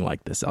anything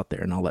like this out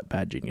there, and I'll let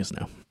Bad Genius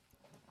know.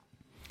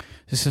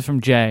 This is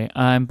from Jay.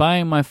 I'm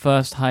buying my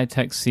first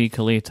high-tech C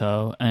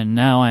Colito, and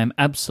now I am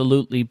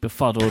absolutely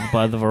befuddled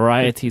by the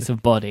varieties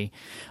of body.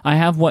 I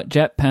have what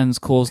JetPens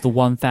calls the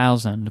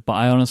 1000, but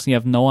I honestly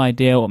have no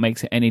idea what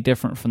makes it any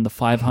different from the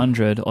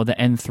 500 or the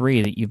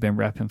N3 that you've been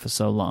repping for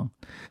so long.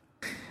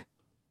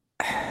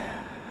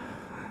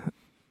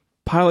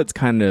 Pilot's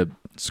kind of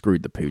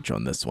screwed the pooch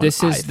on this one.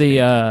 This is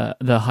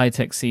the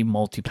high-tech C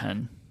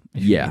multi-pen.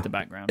 If you need the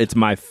background. It's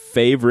my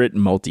favorite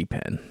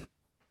multi-pen.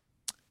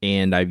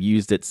 And I've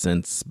used it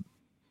since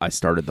I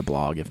started the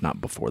blog, if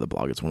not before the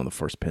blog. It's one of the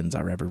first pens I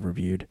ever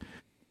reviewed.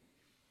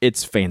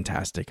 It's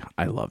fantastic.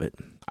 I love it.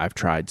 I've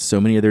tried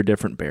so many of their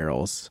different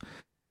barrels.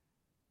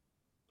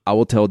 I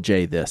will tell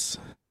Jay this.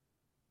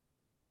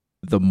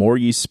 The more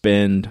you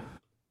spend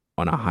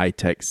on a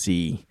high-tech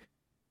C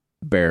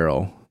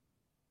barrel,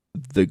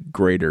 the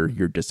greater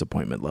your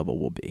disappointment level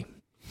will be.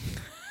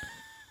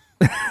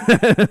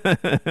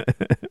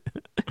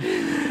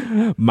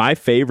 My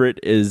favorite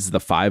is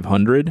the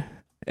 500.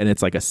 And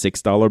it's like a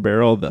 $6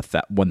 barrel.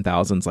 The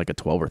 1000 is like a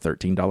 $12 or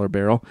 $13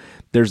 barrel.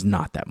 There's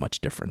not that much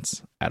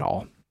difference at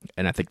all.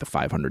 And I think the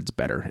 500 is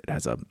better. It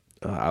has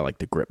I like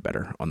the grip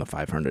better on the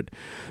 500.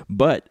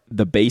 But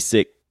the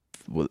basic,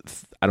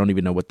 I don't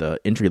even know what the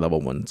entry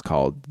level one's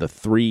called. The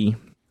 3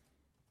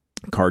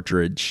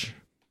 cartridge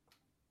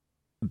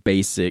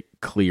basic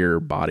clear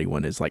body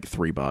one is like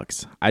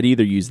 $3. I'd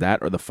either use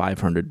that or the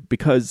 500,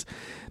 because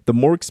the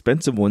more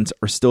expensive ones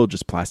are still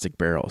just plastic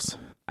barrels.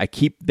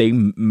 They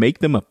make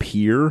them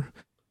appear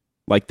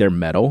like they're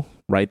metal,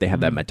 right? They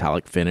have that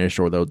metallic finish,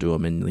 or they'll do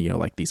them in,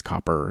 like these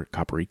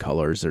coppery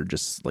colors, or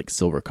just like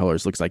silver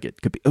colors. Looks like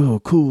it could be, oh,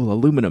 cool,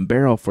 aluminum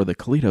barrel for the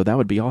Colito. That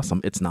would be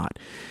awesome. It's not.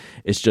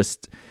 It's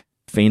just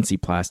fancy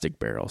plastic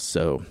barrels.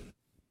 So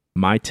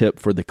my tip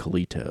for the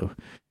Colito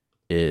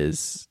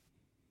is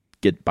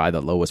buy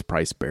the lowest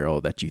price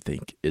barrel that you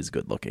think is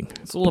good looking.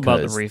 It's all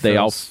about the refills. They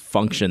all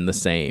function the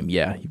same.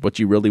 Yeah, what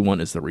you really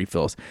want is the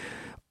refills.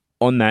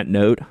 On that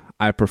note,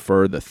 I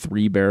prefer the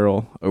 3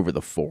 barrel over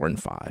the 4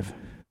 and 5.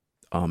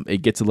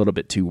 It gets a little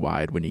bit too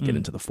wide when you get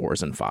into the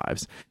 4s and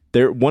 5s.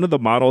 One of the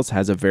models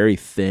has a very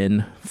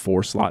thin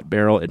 4-slot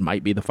barrel. It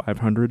might be the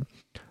 500.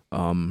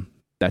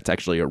 That's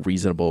actually a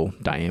reasonable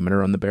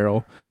diameter on the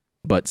barrel.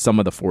 But some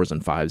of the 4s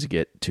and 5s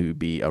get to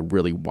be a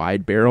really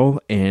wide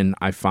barrel. And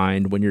I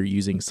find when you're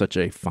using such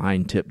a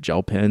fine tip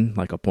gel pen,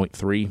 like a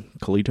 0.3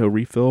 Colito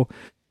refill,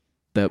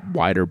 the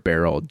wider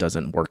barrel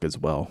doesn't work as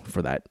well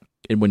for that.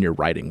 And when you're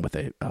writing with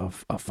a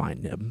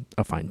fine nib,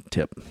 a fine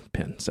tip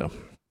pen. So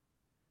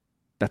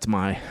that's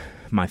my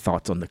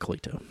thoughts on the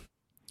Colito.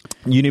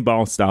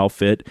 Uniball style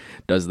fit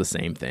does the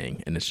same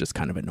thing, and it's just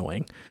kind of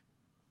annoying.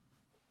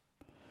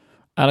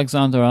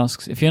 Alexander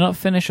asks, if you're not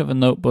finished with a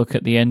notebook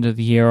at the end of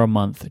the year or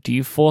month, do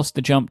you force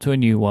the jump to a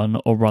new one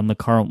or run the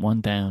current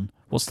one down?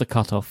 What's the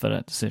cutoff for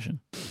that decision?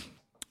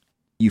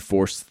 You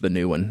force the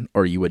new one,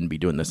 or you wouldn't be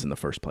doing this in the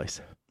first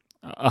place.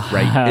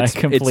 Right? I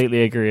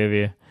completely agree with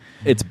you.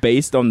 It's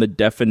based on the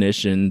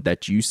definition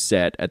that you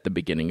set at the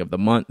beginning of the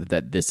month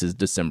that this is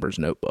December's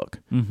notebook.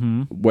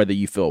 Mm-hmm. Whether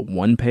you fill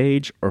 1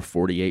 page or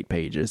 48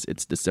 pages,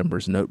 it's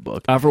December's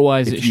notebook.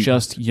 Otherwise, it's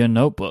just your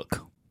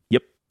notebook.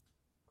 Yep.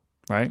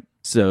 Right?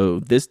 So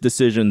this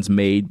decision's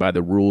made by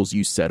the rules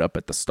you set up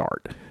at the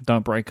start.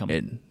 Don't break them.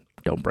 And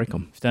don't break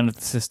them. If you don't have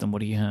the system, what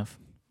do you have?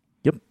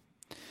 Yep.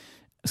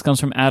 This comes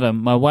from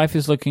Adam. My wife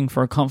is looking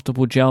for a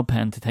comfortable gel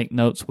pen to take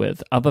notes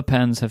with. Other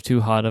pens have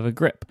too hard of a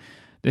grip.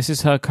 This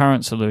is her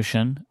current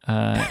solution.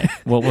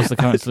 What was the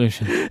current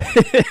solution?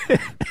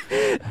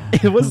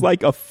 It was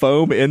like a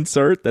foam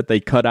insert that they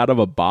cut out of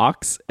a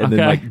box and then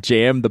like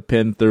jammed the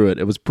pen through it.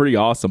 It was pretty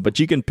awesome. But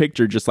you can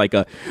picture just like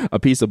a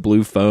piece of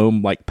blue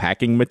foam like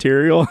packing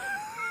material.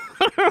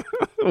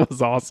 It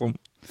was awesome.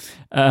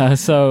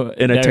 So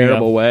in a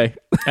terrible way.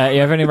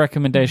 You have any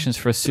recommendations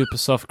for a super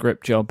soft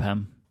grip gel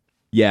pen?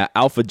 Yeah,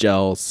 Alpha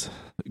Gel's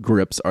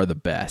grips are the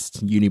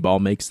best. Uniball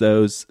makes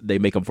those. They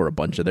make them for a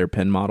bunch of their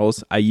pen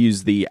models. I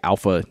use the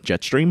Alpha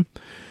Jetstream.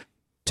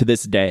 To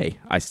this day,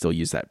 I still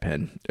use that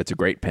pen. It's a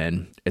great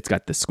pen. It's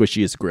got the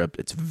squishiest grip.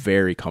 It's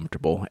very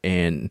comfortable.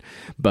 And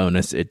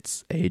bonus,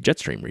 it's a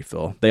Jetstream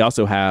refill. They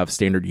also have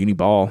standard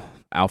Uniball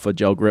Alpha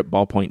Gel Grip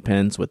ballpoint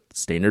pens with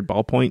standard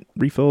ballpoint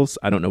refills.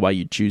 I don't know why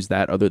you'd choose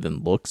that other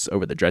than looks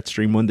over the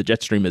Jetstream one. The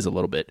Jetstream is a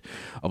little bit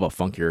of a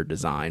funkier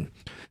design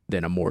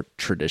than a more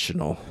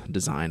traditional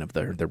design of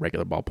their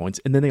regular ballpoints.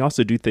 And then they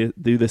also do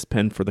this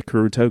pen for the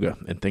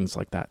Kurutoga and things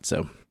like that.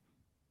 So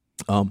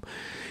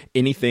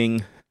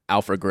anything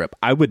Alpha Grip.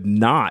 I would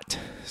not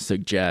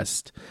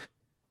suggest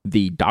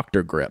the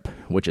Dr. Grip,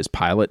 which is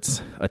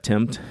Pilot's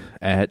attempt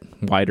at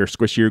wider,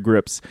 squishier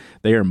grips.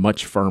 They are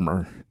much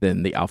firmer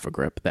than the Alpha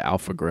Grip. The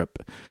Alpha Grip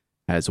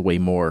has way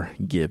more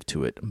give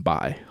to it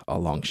by a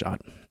long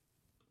shot.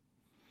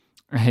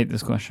 I hate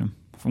this question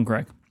from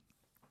Greg.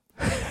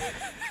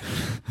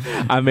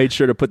 I made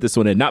sure to put this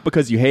one in, not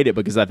because you hate it,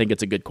 because I think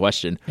it's a good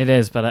question. It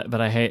is, but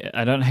I hate.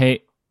 I don't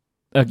hate.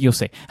 You'll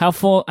see. How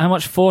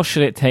much force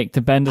should it take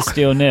to bend a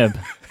steel nib?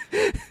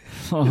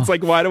 It's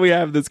like, why do we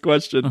have this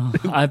question?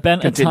 I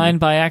bent a tine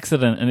by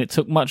accident, and it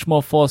took much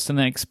more force than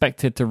I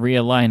expected to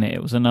realign it.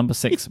 It was a number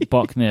 6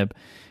 Bock nib,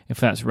 if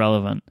that's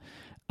relevant.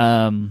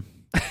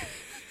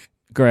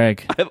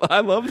 Greg.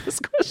 I love this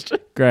question.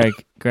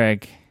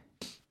 Greg,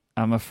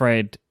 I'm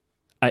afraid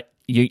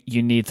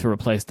you need to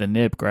replace the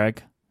nib,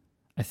 Greg.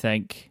 I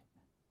think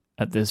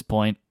at this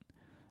point.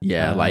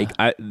 Yeah,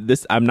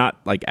 I'm not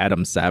like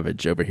Adam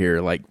Savage over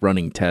here, like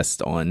running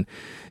tests on,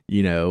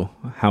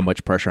 how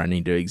much pressure I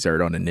need to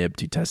exert on a nib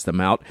to test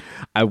them out.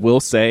 I will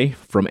say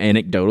from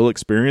anecdotal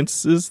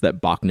experiences that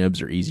Bock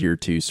nibs are easier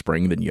to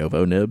spring than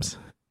Jowo nibs.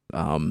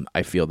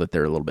 I feel that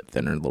they're a little bit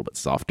thinner and a little bit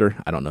softer.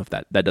 I don't know if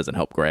that doesn't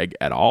help Greg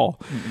at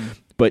all,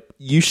 but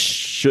you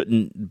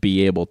shouldn't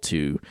be able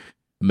to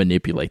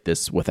manipulate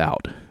this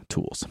without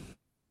tools.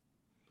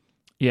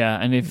 Yeah,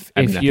 and if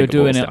you're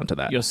doing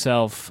it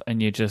yourself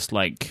and you're just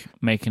like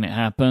making it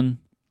happen,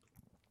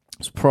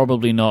 it's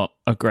probably not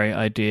a great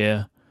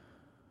idea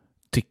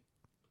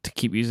to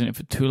keep using it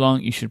for too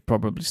long. You should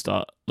probably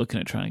start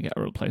looking at trying to get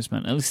a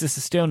replacement. At least it's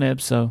a steel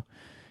nib, so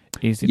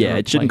easy to replace.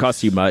 It shouldn't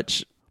cost you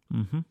much.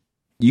 Mm-hmm.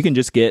 You can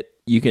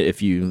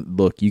if you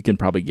look, you can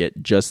probably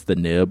get just the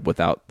nib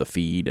without the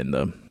feed and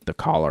the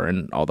collar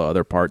and all the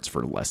other parts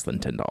for less than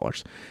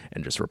 $10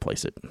 and just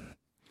replace it.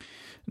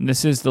 And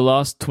this is the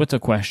last Twitter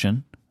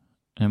question.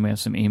 And we have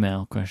some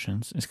email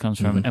questions. This comes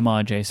from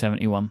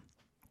MRJ71.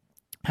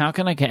 How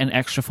can I get an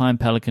extra fine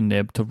Pelican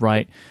nib to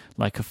write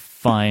like a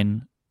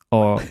fine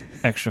or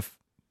extra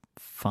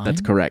fine?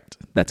 That's correct.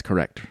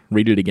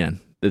 Read it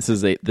again. This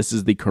is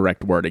the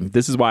correct wording.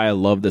 This is why I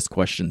love this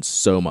question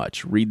so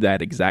much. Read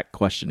that exact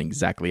question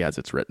exactly as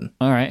it's written.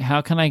 All right.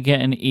 How can I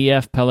get an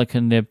EF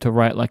Pelican nib to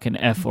write like an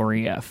F or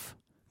EF?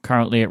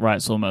 Currently, it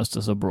writes almost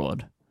as a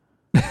broad.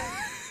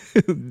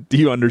 Do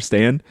you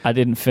understand? I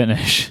didn't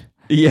finish.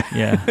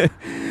 Yeah.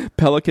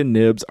 Pelican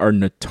nibs are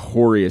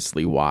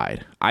notoriously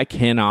wide. I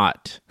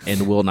cannot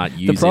and will not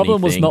use The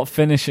problem was anything. not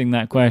finishing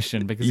that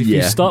question, because if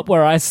you stop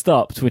where I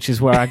stopped, which is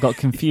where I got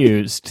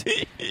confused,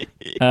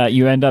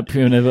 you end up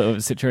in a bit of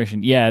a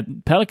situation. Yeah,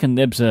 Pelican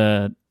nibs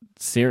are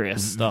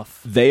serious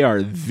stuff. They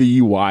are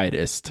the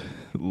widest,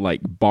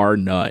 like bar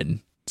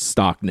none,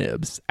 stock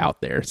nibs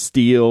out there.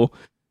 Steel,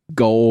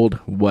 gold,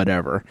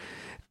 whatever.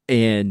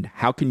 And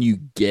how can you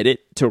get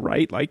it to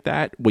write like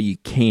that? Well, you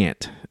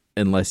can't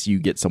unless you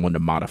get someone to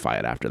modify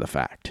it after the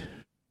fact.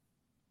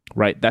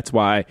 Right? That's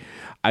why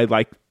I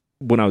like,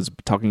 when I was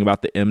talking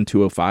about the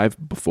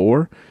M205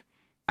 before,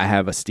 I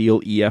have a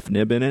steel EF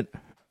nib in it,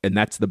 and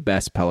that's the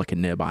best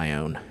Pelican nib I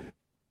own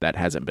that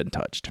hasn't been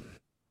touched.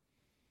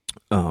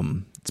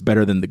 It's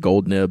better than the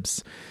gold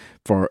nibs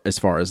as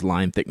far as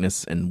line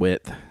thickness and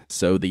width.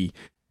 So the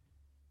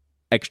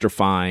extra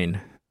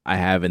fine I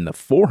have in the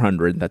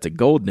 400, that's a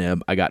gold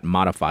nib, I got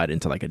modified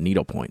into like a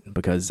needlepoint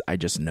because I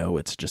just know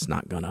it's just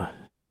not gonna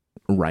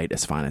write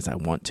as fine as I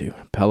want to.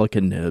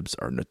 Pelican nibs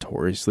are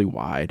notoriously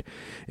wide.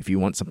 If you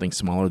want something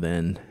smaller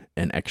than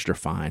an extra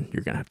fine,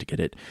 you're gonna have to get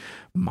it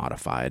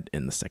modified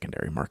in the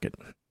secondary market.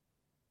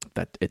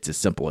 That it's as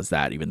simple as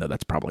that, even though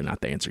that's probably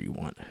not the answer you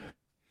want.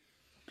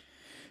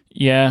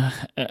 Yeah,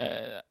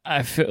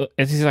 I feel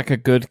it is like a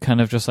good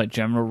kind of just like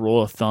general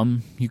rule of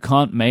thumb. You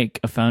can't make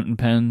a fountain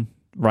pen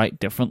write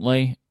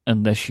differently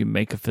unless you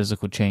make a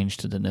physical change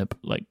to the nib.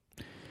 Like,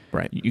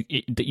 right,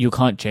 you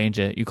can't change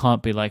it. You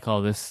can't be like,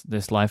 oh,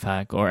 this life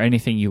hack or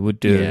anything you would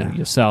do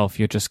yourself.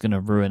 You're just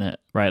gonna ruin it,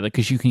 right? Like,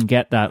 because you can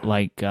get that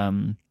like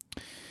that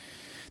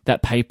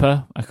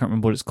paper. I can't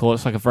remember what it's called.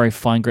 It's like a very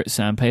fine grit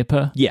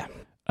sandpaper. Yeah.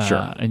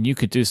 Sure, and you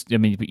could do. I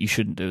mean, but you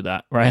shouldn't do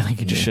that, right?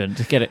 Like, you just shouldn't.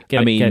 Just get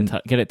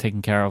it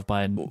taken care of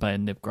by a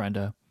nib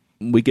grinder.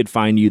 We could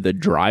find you the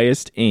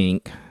driest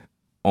ink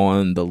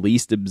on the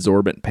least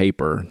absorbent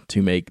paper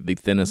to make the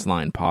thinnest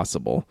line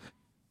possible,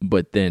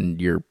 but then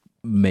you're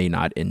may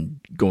not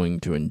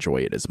going to enjoy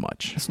it as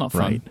much. It's not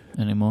fun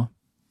anymore.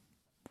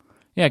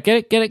 Yeah,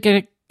 get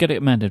it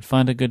amended.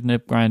 Find a good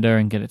nib grinder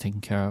and get it taken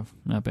care of.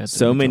 Not bad.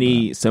 So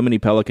many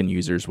Pelican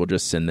users will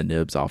just send the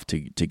nibs off to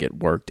get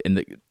worked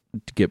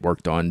to get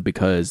worked on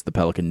because the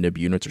Pelican nib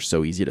units are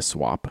so easy to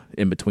swap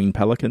in between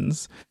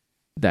Pelicans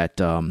that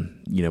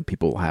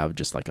people have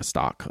just like a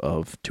stock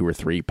of 2 or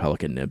 3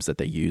 Pelican nibs that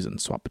they use and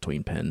swap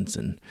between pens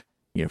and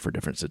for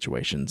different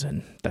situations,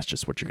 and that's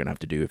just what you're gonna have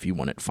to do if you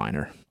want it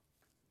finer.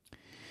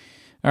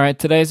 All right,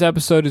 today's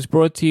episode is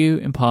brought to you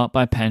in part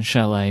by Pen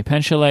Chalet.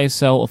 Pen Chalet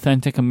sell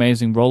authentic,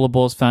 amazing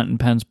rollerballs, fountain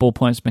pens,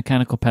 ballpoints,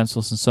 mechanical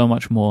pencils, and so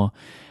much more.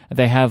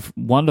 They have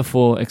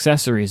wonderful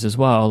accessories as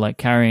well, like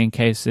carrying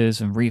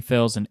cases and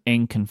refills and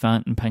ink and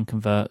fountain pen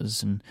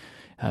converters and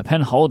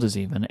pen holders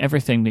even.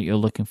 Everything that you're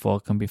looking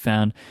for can be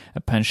found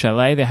at Pen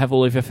Chalet. They have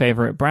all of your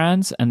favorite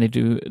brands, and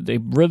they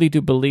really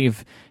do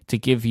believe to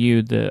give you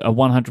a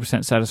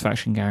 100%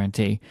 satisfaction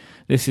guarantee.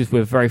 This is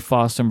with very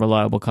fast and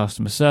reliable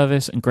customer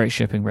service and great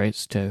shipping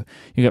rates too.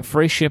 You get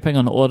free shipping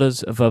on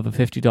orders of over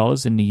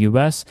 $50 in the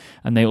US,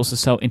 and they also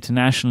sell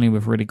internationally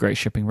with really great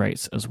shipping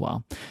rates as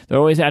well. They're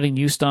always adding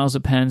new styles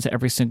of pens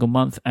every single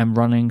month and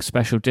running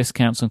special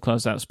discounts and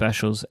closeout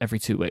specials every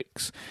 2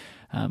 weeks.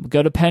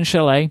 Go to Pen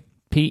Chalet,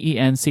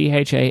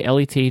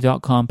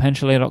 PenChalet.com,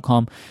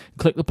 penchalet.com.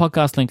 Click the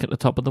podcast link at the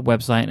top of the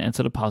website and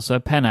enter the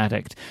password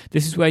PenAddict.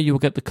 This is where you will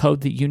get the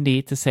code that you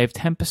need to save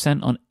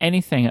 10% on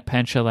anything at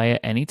Pen Chalet at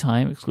any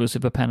time,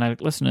 exclusive for Pen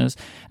Addict listeners,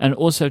 and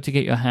also to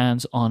get your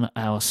hands on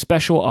our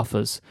special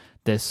offers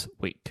this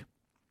week.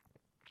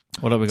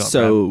 What have we got?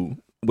 So Brad?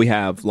 We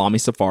have Lamy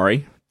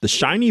Safari. The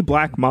shiny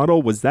black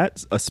model, was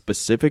that a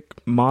specific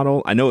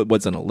model? I know it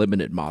wasn't a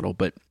limited model,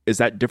 but is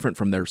that different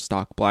from their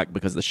stock black?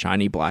 Because the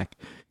shiny black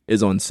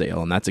is on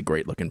sale, and that's a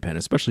great looking pen,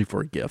 especially for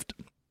a gift.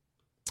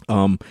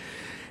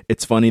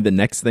 It's funny, the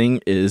next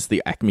thing is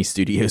the Acme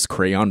Studios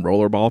crayon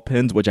rollerball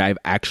pens, which I've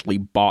actually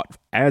bought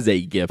as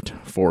a gift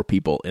for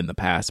people in the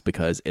past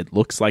because it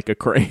looks like a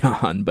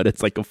crayon, but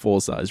it's like a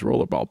full-size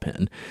rollerball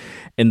pen.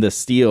 And the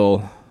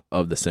steal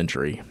of the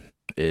century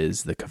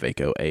is the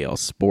Kaweco AL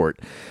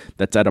Sport.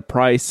 That's at a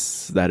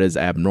price that is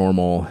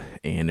abnormal,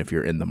 and if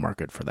you're in the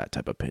market for that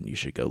type of pen, you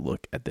should go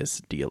look at this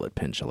deal at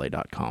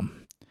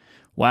penchalet.com.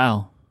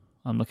 Wow.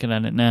 I'm looking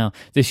at it now.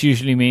 This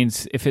usually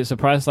means, if it's a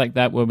price like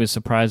that where we're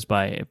surprised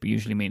by it, it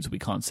usually means we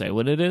can't say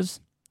what it is.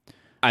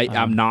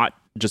 I'm not,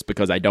 just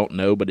because I don't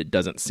know, but it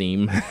doesn't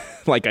seem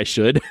like I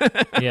should.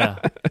 Yeah.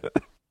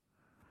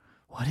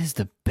 What is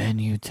the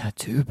Bennu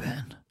tattoo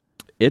pen?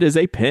 It is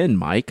a pen,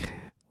 Mike.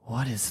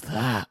 What is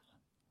that?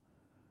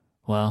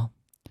 Well,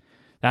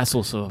 that's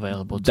also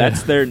available too.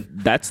 That's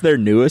their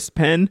newest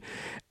pen,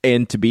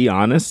 and to be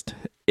honest,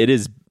 it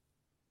is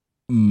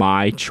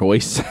my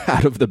choice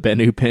out of the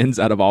Bennu pens.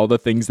 Out of all the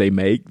things they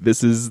make,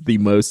 this is the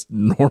most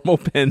normal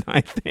pen,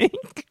 I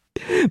think.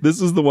 This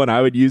is the one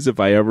I would use if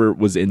I ever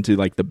was into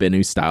like the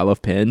Bennu style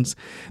of pens.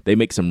 They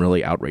make some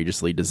really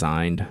outrageously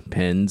designed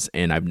pens,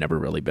 and I've never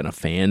really been a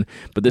fan,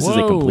 but this is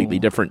a completely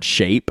different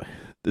shape.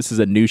 This is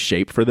a new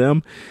shape for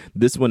them.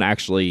 This one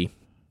actually,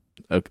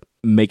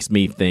 makes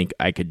me think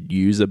I could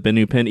use a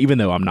Benu pen, even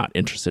though I'm not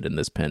interested in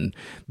this pen.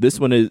 This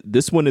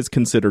one is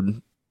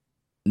considered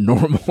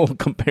normal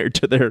compared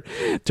to their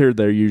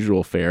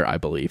usual fare, I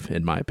believe,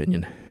 in my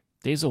opinion.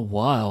 These are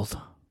wild.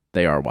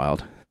 They are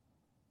wild.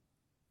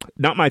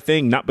 Not my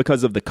thing, not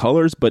because of the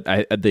colors, but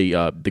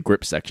the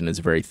grip section is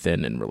very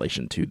thin in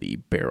relation to the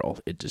barrel.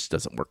 It just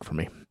doesn't work for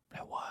me.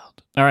 They're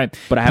wild. All right.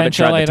 But I haven't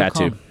tried the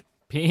tattoo.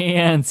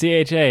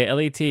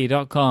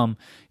 PenChalet.com.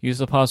 Use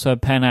the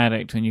password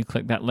PenAddict when you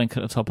click that link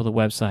at the top of the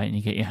website and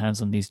you get your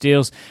hands on these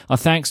deals. Our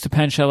thanks to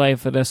Pen Chalet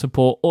for their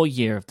support all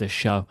year of this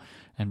show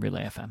and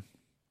Relay FM.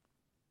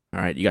 All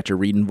right, you got your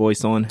reading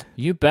voice on?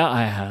 You bet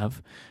I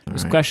have.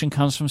 This question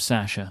comes from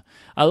Sasha.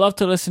 I love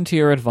to listen to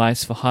your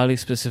advice for highly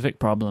specific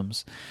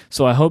problems,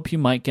 so I hope you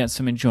might get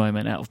some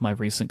enjoyment out of my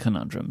recent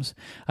conundrums.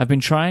 I've been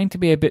trying to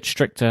be a bit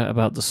stricter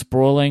about the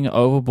sprawling,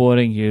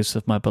 overboarding use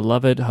of my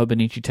beloved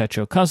Hobonichi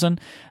Techo cousin,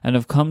 and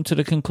have come to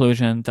the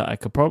conclusion that I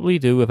could probably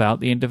do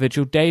without the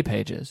individual day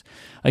pages.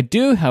 I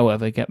do,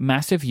 however, get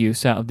massive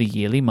use out of the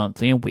yearly,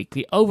 monthly, and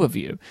weekly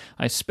overview.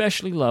 I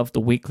especially love the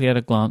weekly at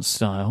a glance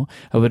style.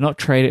 I would not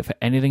trade it for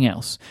anything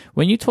else.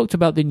 When you talked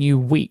about the new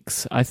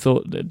weeks, I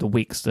thought the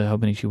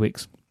Hobonichi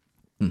weeks,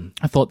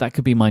 I thought that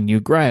could be my new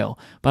grail,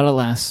 but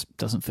alas,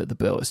 doesn't fit the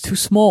bill. It's too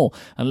small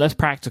and less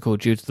practical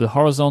due to the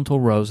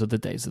horizontal rows of the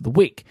days of the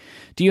week.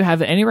 Do you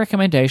have any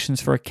recommendations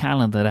for a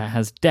calendar that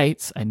has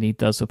dates? I need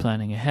those for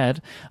planning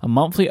ahead. A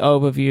monthly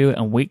overview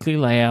and weekly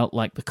layout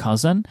like the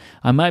cousin.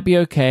 I might be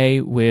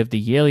okay with the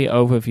yearly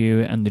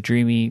overview and the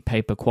dreamy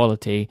paper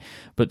quality,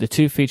 but the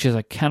two features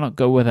I cannot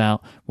go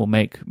without will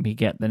make me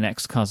get the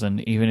next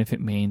cousin, even if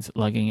it means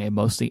lugging a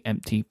mostly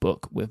empty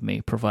book with me,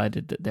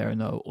 provided that there are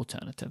no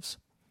alternatives.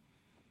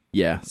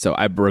 Yeah, so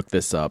I broke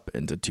this up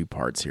into two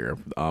parts here.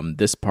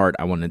 This part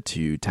I wanted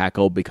to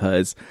tackle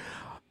because,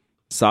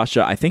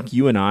 Sasha, I think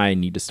you and I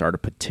need to start a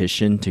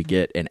petition to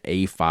get an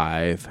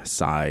A5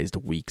 sized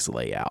weeks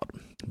layout,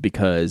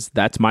 because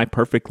that's my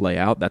perfect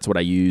layout. That's what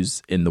I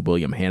use in the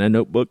William Hanna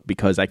notebook,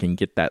 because I can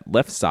get that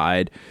left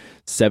side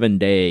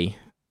 7-day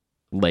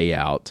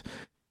layout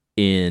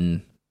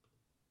in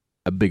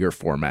a bigger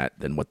format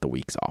than what the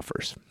weeks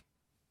offers.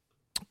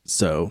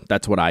 So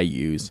that's what I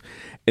use.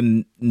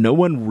 And no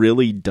one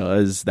really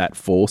does that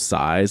full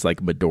size.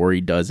 Like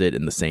Midori does it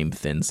in the same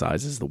thin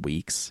size as the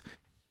weeks.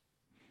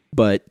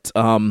 But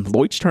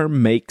Leuchtturm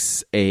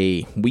makes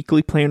a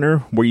weekly planner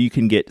where you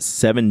can get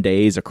 7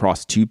 days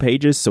across 2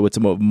 pages. So it's a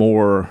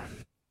more,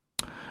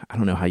 I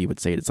don't know how you would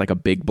say it. It's like a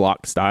big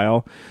block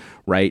style,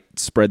 right?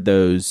 Spread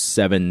those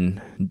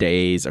 7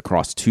 days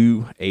across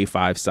 2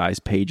 A5 size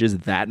pages.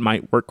 That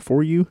might work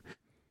for you.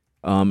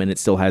 And it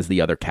still has the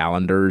other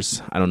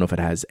calendars. I don't know if it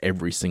has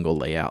every single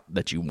layout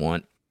that you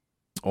want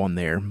on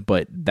there,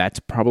 but that's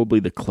probably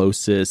the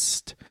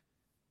closest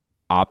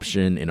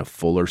option in a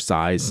fuller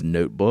size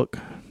notebook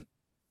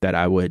that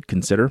I would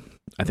consider.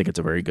 I think it's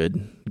a very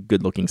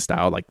good looking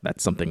style. Like,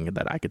 that's something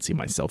that I could see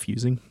myself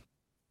using.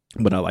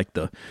 But I like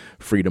the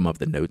freedom of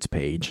the notes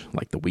page,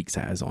 like the weeks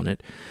has on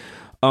it.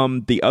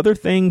 The other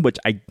thing, which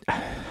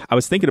I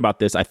was thinking about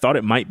this, I thought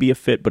it might be a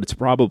fit, but it's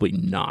probably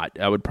not.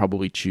 I would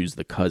probably choose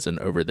the cousin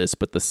over this,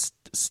 but the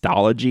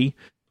Stalogy,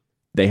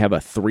 they have a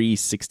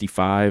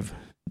 365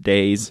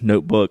 days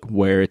notebook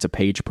where it's a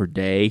page per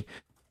day,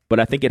 but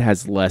I think it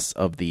has less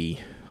of the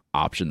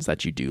options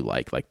that you do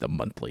like the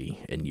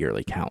monthly and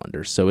yearly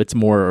calendars. So it's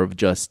more of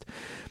just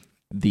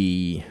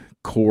the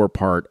core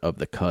part of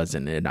the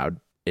cousin, and I would,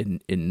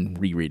 in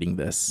rereading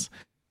this,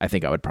 I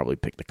think I would probably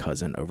pick the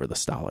cousin over the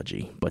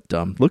Stalogy. But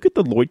look at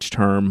the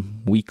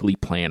Leuchtturm weekly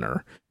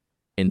planner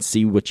and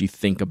see what you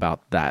think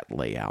about that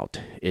layout.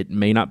 It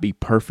may not be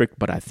perfect,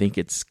 but I think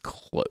it's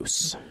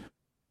close.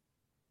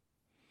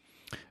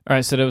 All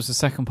right, so there was the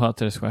second part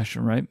to this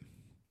question, right?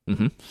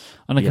 Mm-hmm.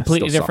 On a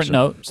completely different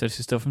note, so this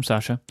is still from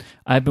Sasha,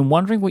 I've been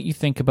wondering what you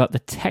think about the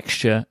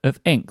texture of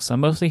inks. I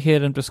mostly hear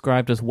them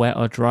described as wet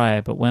or dry,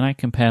 but when I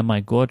compare my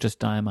gorgeous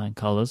diamine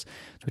colors,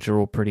 which are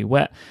all pretty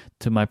wet,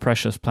 to my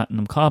precious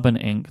platinum carbon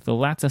ink, the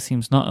latter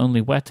seems not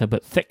only wetter,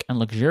 but thick and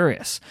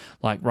luxurious,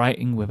 like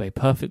writing with a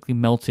perfectly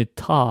melted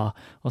tar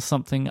or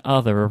something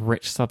other of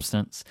rich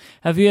substance.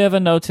 Have you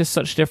ever noticed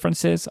such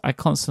differences? I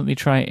constantly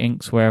try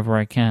inks wherever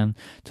I can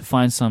to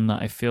find some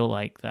that I feel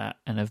like that,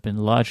 and have been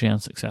largely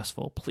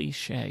unsuccessful. Please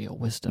share your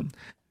wisdom.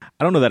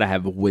 I don't know that I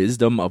have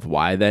wisdom of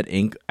why that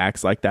ink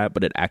acts like that,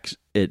 but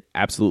it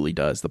absolutely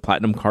does. The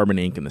platinum carbon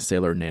ink and the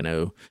Sailor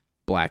Nano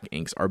black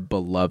inks are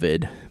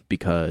beloved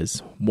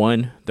because,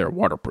 one, they're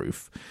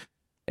waterproof,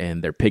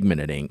 and they're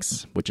pigmented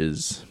inks, which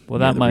is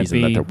that the might reason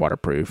be that they're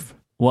waterproof.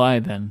 Why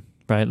then,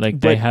 right? Like,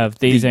 they have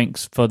these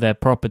inks for their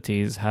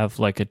properties have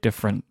like a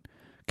different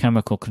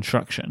chemical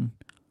construction.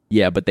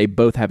 Yeah, but they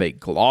both have a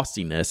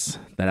glossiness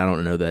that I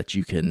don't know that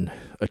you can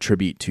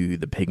attribute to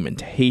the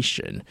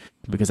pigmentation,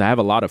 because I have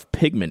a lot of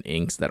pigment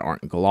inks that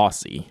aren't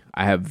glossy.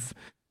 I have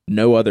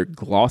no other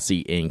glossy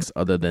inks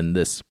other than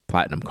this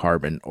platinum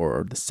carbon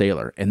or the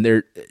Sailor, and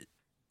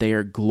They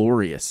are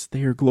glorious.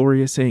 They are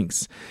glorious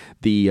inks.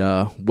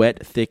 The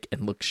wet, thick,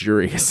 and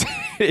luxurious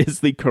is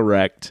the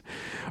correct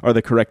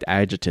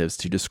adjectives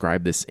to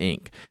describe this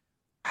ink.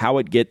 How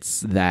it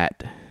gets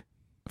that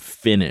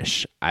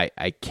finish,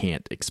 I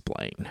can't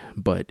explain,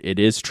 but it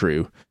is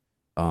true.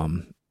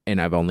 And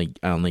I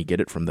only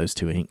get it from those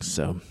two inks.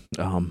 So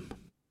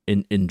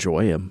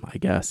enjoy them, I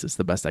guess, is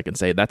the best I can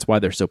say. That's why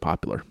they're so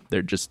popular.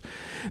 They're just,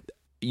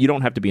 you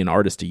don't have to be an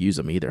artist to use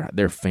them either.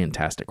 They're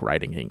fantastic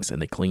writing inks,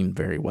 and they clean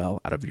very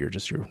well out of your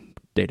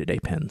day-to-day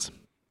pens.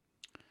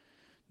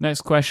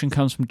 Next question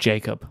comes from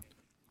Jacob.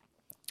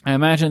 I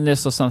imagine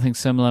this or something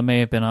similar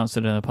may have been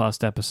answered in a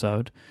past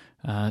episode.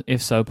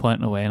 If so,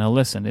 point away and I'll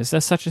listen. Is there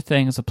such a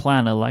thing as a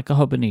planner like a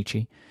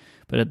Hobonichi,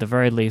 but at the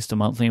very least a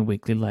monthly and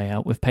weekly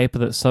layout with paper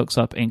that soaks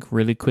up ink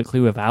really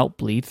quickly without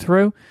bleed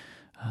through?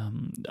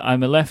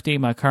 I'm a lefty.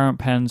 My current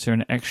pens are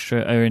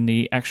in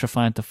the extra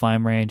fine to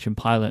fine range in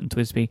Pilot and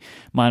TWSBI,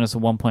 minus a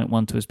 1.1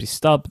 TWSBI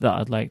stub that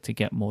I'd like to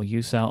get more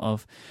use out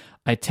of.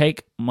 I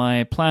take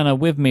my planner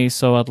with me,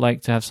 so I'd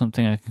like to have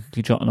something I can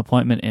quickly jot an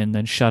appointment in,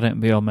 then shut it and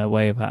be on my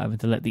way without having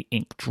to let the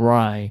ink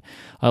dry.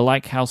 I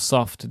like how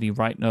soft the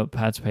Write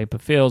Notepad's paper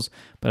feels,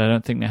 but I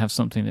don't think they have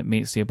something that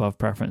meets the above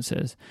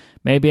preferences.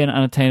 Maybe an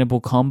unattainable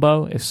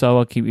combo. If so,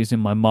 I'll keep using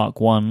my Mark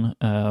 1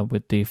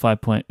 with the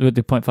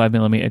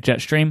 0.5mm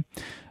Jetstream.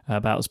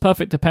 About as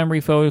perfect a pen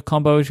refill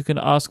combo as you can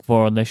ask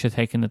for, unless you're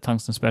taking the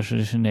Tungsten Special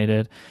Edition they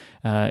did.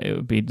 It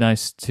would be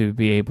nice to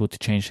be able to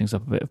change things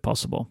up a bit if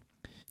possible.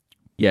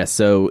 Yeah,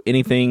 so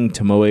anything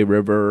Tomoe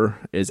River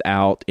is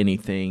out,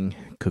 anything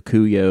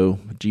Kokuyo,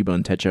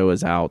 Jibun Techo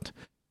is out.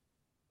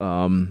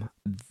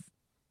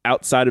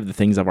 Outside of the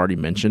things I've already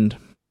mentioned,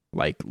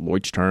 like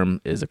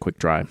Leuchtturm is a quick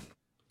dry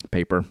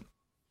paper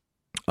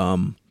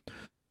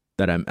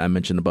that I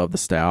mentioned above, the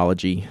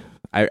Styology.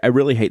 I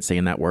really hate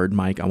saying that word,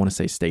 Mike. I want to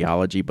say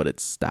Styology, but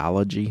it's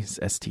Styology,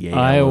 S-T-A-L-O-G-Y.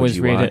 I always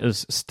read it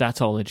as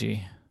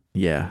Statology.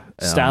 Yeah.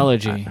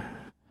 Styology.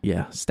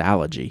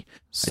 Styology. I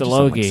just don't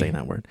Stylogy. like saying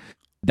that word.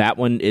 That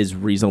one is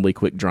reasonably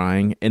quick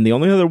drying. And the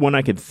only other one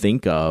I could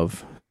think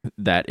of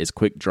that is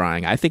quick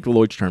drying, I think the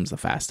Leuchtturm's the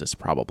fastest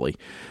probably,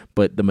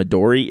 but the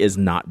Midori is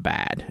not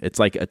bad. It's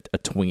like a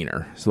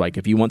tweener. So like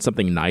if you want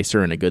something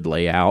nicer and a good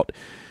layout,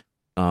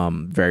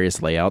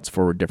 various layouts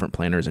for different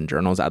planners and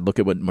journals, I'd look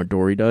at what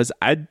Midori does.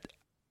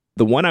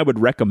 The one I would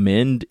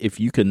recommend,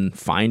 if you can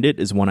find it,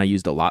 is one I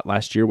used a lot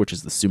last year, which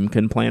is the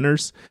Sumken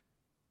planners.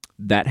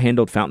 That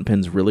handled fountain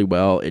pens really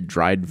well. It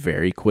dried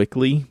very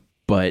quickly,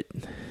 but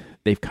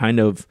they've kind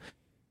of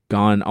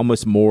gone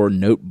almost more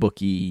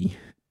notebooky,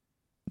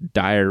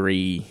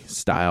 diary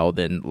style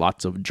than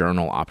lots of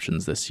journal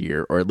options this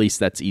year, or at least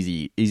that's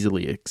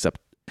easily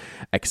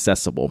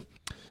accessible.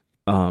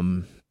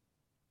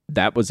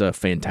 That was a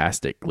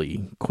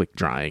fantastically quick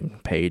drying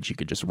page. You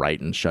could just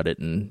write and shut it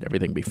and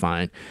everything be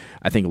fine.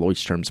 I think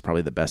Leuchtturm's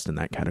probably the best in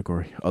that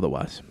category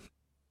otherwise.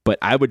 But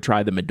I would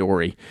try the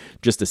Midori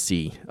just to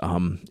see.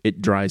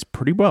 It dries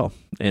pretty well,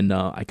 and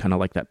I kind of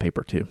like that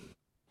paper too.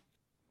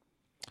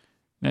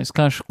 Next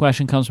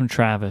question comes from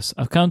Travis.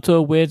 I've come to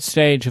a weird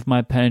stage of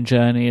my pen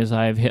journey as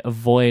I have hit a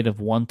void of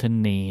want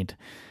and need.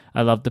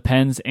 I love the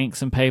pens,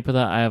 inks, and paper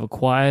that I have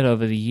acquired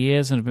over the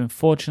years and have been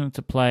fortunate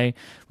to play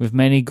with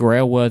many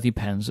grail-worthy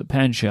pens at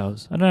pen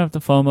shows. I don't have the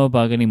FOMO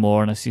bug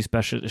anymore, and I see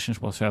special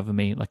editions wash over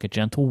me like a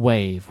gentle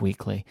wave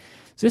weekly.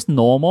 Is this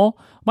normal?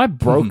 Am I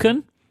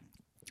broken?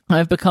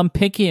 I've become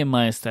picky in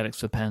my aesthetics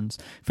for pens,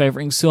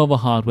 favoring silver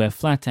hardware,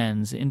 flat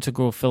ends,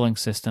 integral filling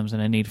systems,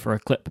 and a need for a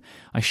clip.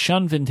 I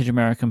shun vintage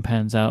American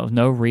pens out of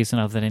no reason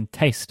other than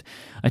taste.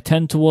 I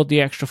tend toward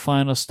the extra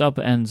fine or stub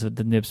ends of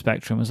the nib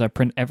spectrum as I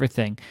print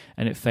everything,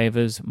 and it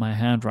favors my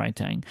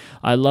handwriting.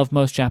 I love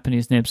most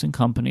Japanese nibs and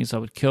companies. I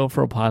would kill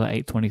for a Pilot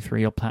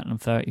 823 or Platinum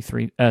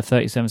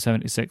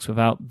 3776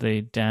 without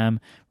the damn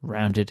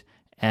rounded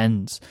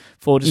ends.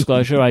 Full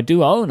disclosure, I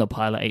do own a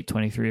Pilot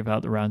 823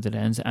 without the rounded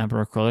ends,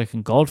 amber acrylic,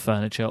 and gold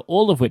furniture,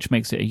 all of which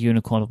makes it a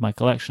unicorn of my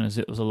collection, as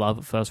it was a love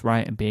at first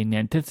sight, and being the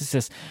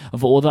antithesis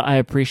of all that I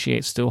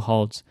appreciate still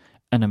holds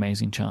an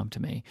amazing charm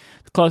to me.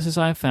 The closest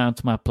I have found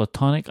to my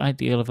platonic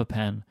ideal of a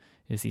pen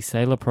is the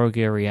Sailor Pro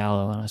Gear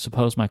Rialo, and I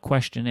suppose my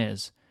question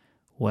is,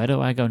 where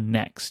do I go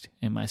next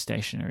in my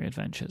stationery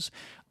adventures?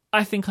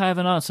 I think I have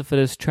an answer for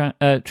this,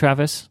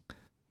 Travis.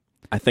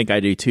 I think I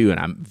do too, and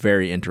I'm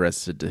very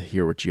interested to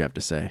hear what you have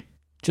to say.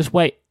 Just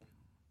wait.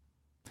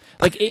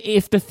 Like,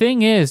 if the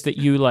thing is that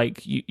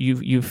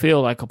you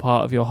feel like a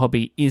part of your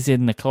hobby is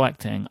in the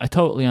collecting, I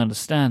totally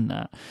understand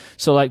that.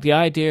 So, like, the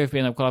idea of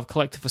being like, well, I've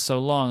collected for so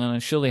long, and I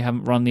surely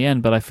haven't run the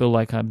end, but I feel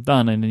like I'm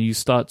done, and then you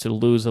start to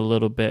lose a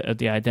little bit of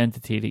the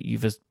identity that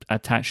you've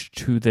attached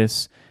to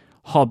this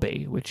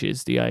hobby, which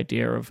is the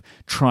idea of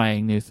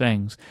trying new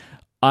things.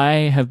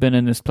 I have been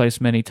in this place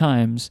many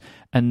times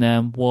and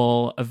then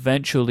will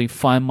eventually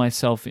find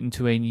myself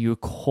into a new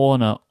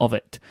corner of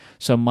it.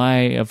 So my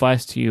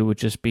advice to you would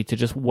just be to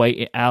just wait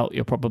it out.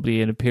 You're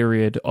probably in a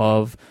period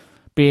of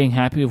being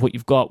happy with what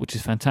you've got, which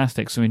is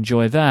fantastic. So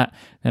enjoy that.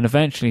 Then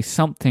eventually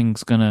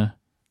something's going to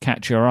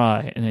catch your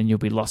eye and then you'll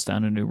be lost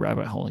down a new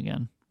rabbit hole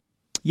again.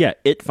 Yeah,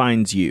 it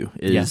finds you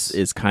Yes.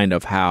 is kind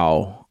of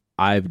how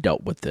I've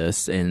dealt with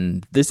this.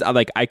 And this,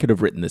 I could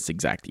have written this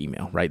exact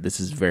email, right? This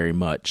is very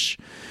much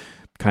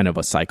kind of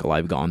a cycle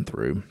I've gone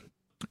through.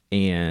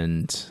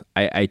 And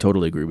I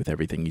totally agree with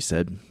everything you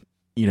said.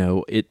 You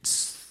know,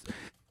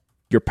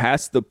 you're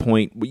past the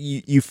point,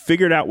 you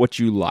figured out what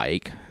you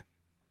like,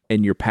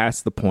 and you're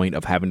past the point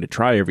of having to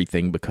try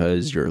everything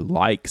because your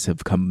likes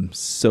have come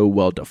so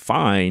well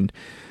defined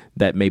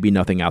that maybe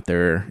nothing out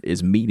there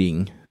is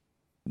meeting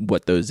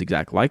what those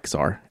exact likes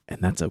are, and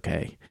that's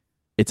okay.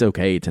 It's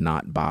okay to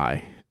not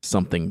buy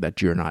something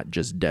that you're not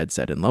just dead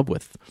set in love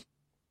with.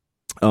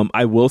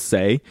 I will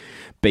say,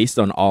 based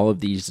on all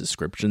of these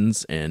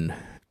descriptions and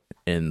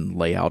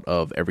layout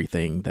of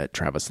everything that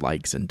Travis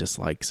likes and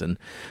dislikes and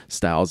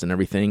styles and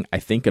everything, I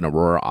think an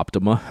Aurora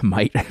Optima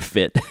might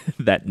fit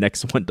that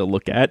next one to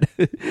look at.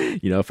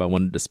 You know, if I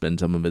wanted to spend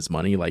some of his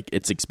money, like,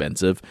 it's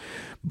expensive,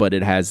 but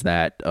it has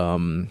that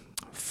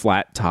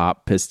flat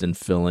top piston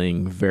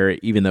filling,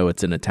 even though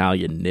it's an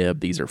Italian nib,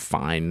 these are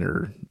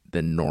finer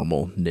than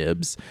normal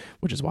nibs,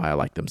 which is why I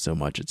like them so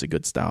much. It's a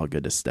good style,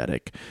 good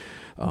aesthetic,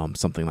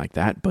 something like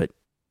that. But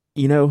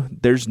you know,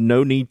 there's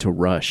no need to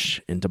rush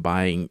into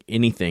buying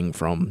anything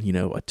from, you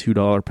know, a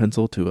 $2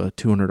 pencil to a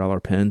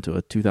 $200 pen to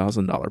a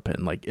 $2,000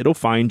 pen. Like, it'll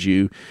find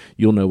you.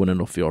 You'll know when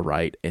it'll feel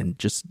right, and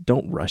just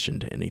don't rush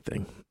into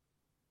anything.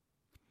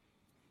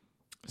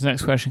 This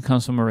next question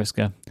comes from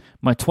Mariska.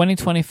 My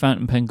 2020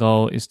 fountain pen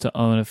goal is to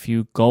own a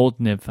few gold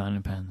nib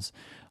fountain pens.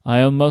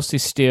 I own mostly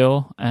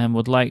steel and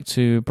would like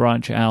to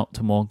branch out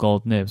to more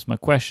gold nibs. My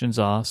questions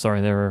are,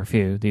 sorry, there are a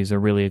few. These are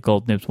really a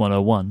gold nibs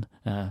 101.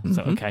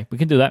 So, okay, we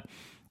can do that.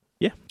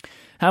 Yeah.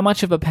 How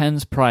much of a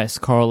pen's price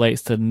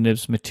correlates to the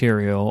nib's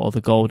material or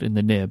the gold in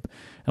the nib?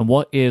 And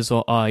what is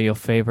or are your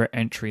favorite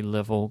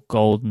entry-level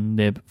golden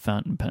nib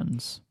fountain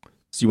pens?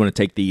 So you want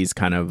to take these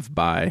kind of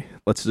by,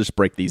 let's just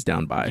break these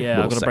down by I'm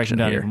going to break them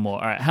down here. even more.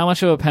 All right, how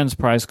much of a pen's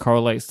price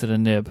correlates to the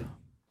nib?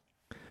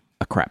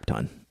 A crap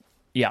ton.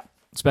 Yeah,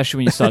 especially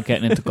when you start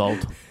getting into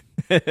gold.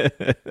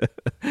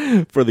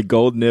 For the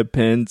gold nib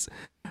pens,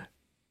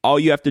 all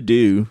you have to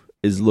do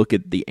is look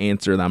at the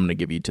answer that I'm going to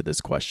give you to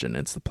this question.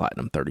 It's the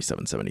Platinum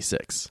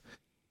 3776.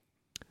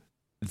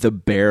 The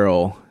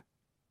barrel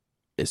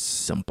is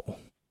simple.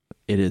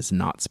 It is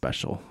not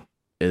special.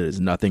 It is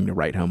nothing to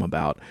write home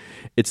about.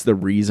 It's the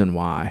reason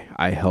why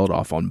I held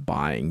off on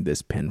buying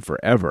this pen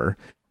forever,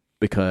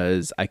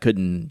 because I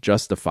couldn't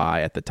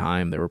justify at the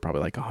time. They were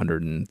probably like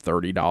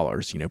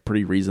 $130, you know,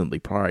 pretty reasonably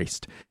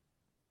priced.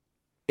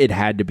 It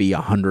had to be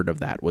 100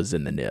 of that was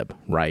in the nib,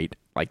 right?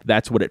 Like,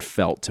 that's what it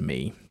felt to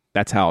me.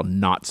 That's how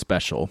not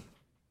special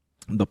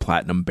the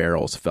Platinum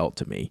barrels felt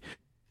to me.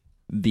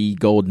 The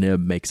gold nib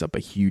makes up a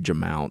huge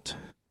amount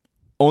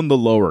on the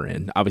lower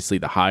end. Obviously,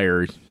 the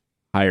higher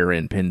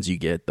end pens you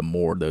get, the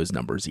more those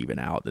numbers even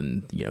out,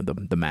 and you know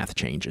the math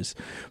changes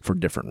for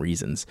different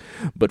reasons.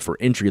 But for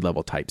entry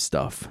level type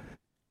stuff,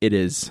 it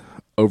is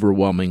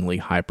overwhelmingly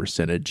high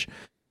percentage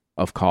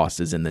of cost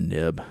is in the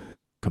nib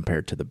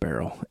compared to the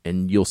barrel,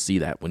 and you'll see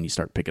that when you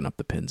start picking up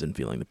the pens and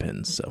feeling the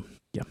pens. So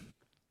yeah.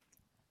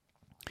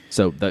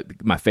 So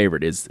my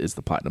favorite is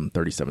the Platinum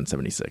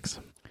 3776.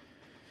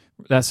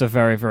 That's a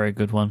very, very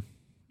good one.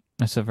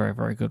 That's a very,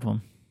 very good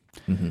one.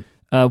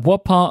 Mm-hmm.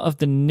 What part of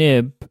the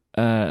nib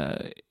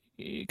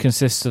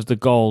consists of the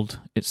gold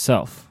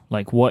itself?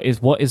 Like, where is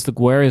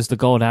the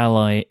gold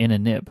alloy in a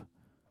nib?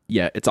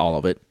 Yeah, it's all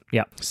of it.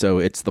 Yeah. So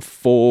it's the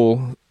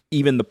full,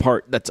 even the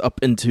part that's up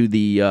into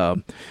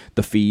the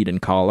feed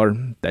and collar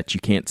that you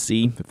can't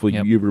see.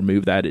 If you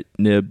remove that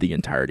nib, the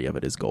entirety of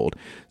it is gold.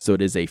 So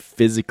it is a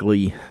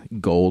physically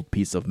gold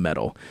piece of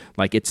metal.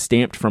 Like, it's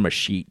stamped from a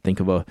sheet.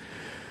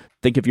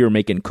 Think if you were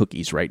making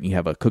cookies, right? And you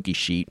have a cookie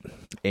sheet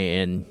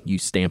and you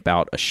stamp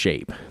out a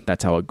shape.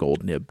 That's how a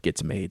gold nib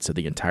gets made. So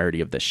the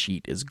entirety of the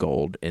sheet is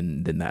gold,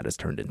 and then that is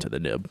turned into the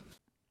nib.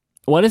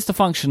 What is the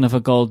function of a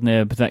gold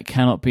nib that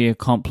cannot be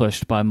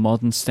accomplished by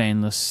modern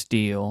stainless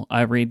steel?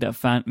 I read that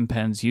fountain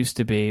pens used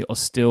to be, or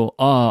still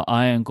are,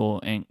 iron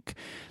gall ink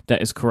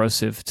that is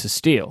corrosive to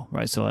steel,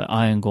 right? So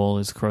iron gall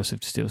is corrosive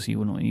to steel, so you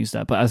wouldn't want to use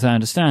that. But as I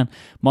understand,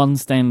 modern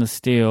stainless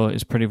steel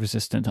is pretty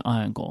resistant to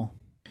iron gall.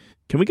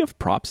 Can we give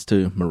props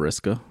to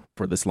Mariska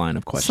for this line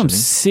of questioning? Some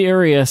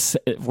serious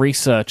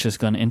research has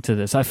gone into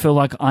this. I feel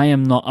like I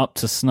am not up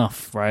to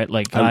snuff, right?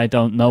 Like, I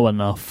don't know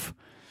enough.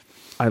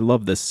 I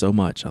love this so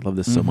much.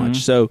 So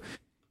much. So,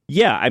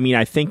 yeah, I mean,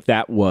 I think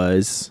that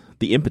was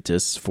the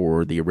impetus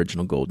for the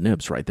original gold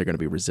nibs, right? They're going to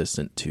be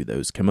resistant to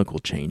those chemical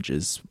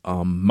changes.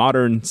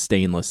 Modern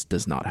stainless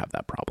does not have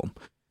that problem.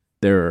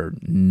 There are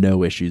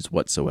no issues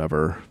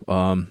whatsoever.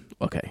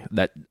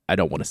 That I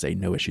don't want to say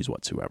no issues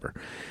whatsoever.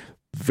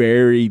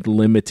 Very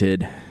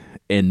limited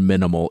and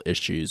minimal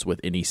issues with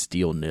any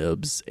steel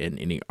nibs and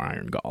any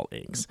iron gall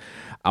inks.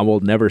 I will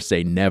never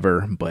say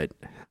never, but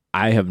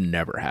I have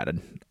never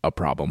had a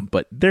problem.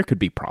 But there could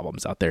be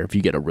problems out there if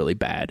you get a really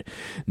bad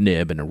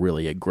nib and a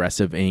really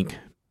aggressive ink.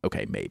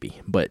 okay,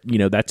 maybe. But,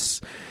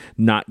 that's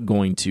not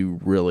going to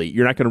really,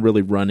 you're not going to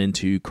really run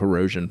into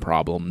corrosion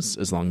problems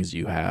as long as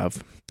you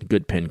have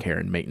good pen care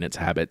and maintenance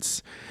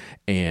habits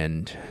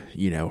and,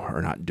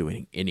 are not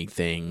doing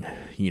anything,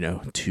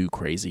 too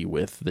crazy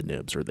with the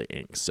nibs or the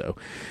ink. So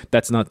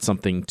that's not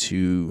something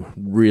to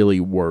really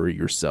worry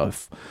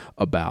yourself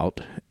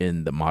about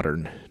in the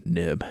modern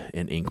nib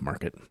and ink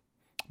market.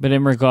 But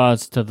in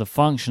regards to the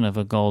function of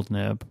a gold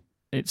nib,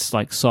 it's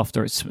like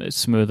softer, it's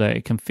smoother,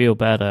 it can feel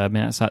better. I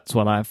mean, that's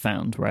what I've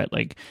found, right?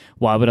 Like,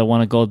 why would I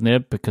want a gold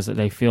nib? Because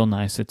they feel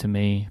nicer to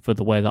me for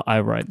the way that I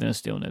write than a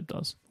steel nib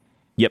does.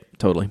 Yep,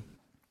 totally.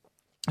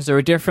 Is there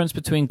a difference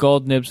between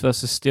gold nibs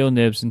versus steel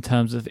nibs in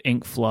terms of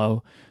ink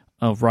flow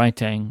of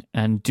writing?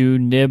 And do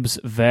nibs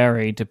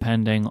vary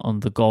depending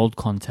on the gold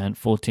content,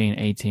 14,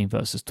 18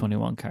 versus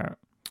 21 karat?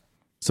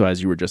 So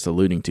as you were just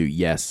alluding to,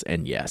 yes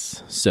and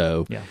yes.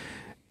 So yeah.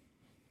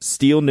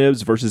 Steel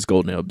nibs versus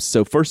gold nibs.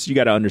 So first you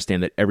got to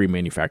understand that every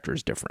manufacturer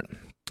is different.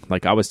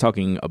 Like I was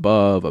talking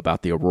above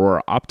about the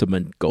Aurora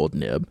Optima gold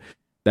nib.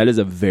 That is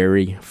a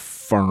very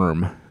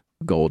firm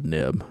gold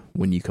nib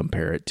when you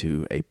compare it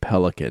to a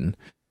Pelican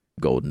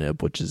gold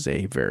nib, which is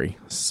a very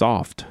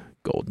soft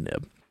gold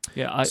nib.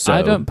 Yeah,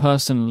 I don't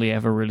personally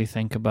ever really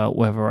think about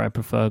whether I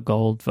prefer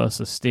gold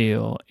versus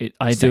steel.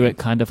 I do it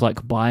kind of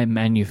like by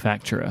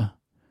manufacturer.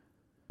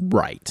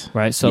 Right.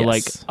 So yes.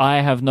 like I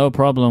have no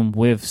problem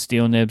with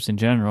steel nibs in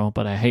general,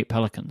 but I hate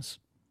Pelicans.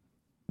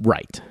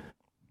 Right.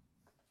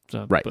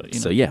 So, right. But,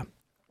 So yeah,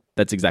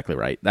 that's exactly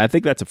right. I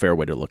think that's a fair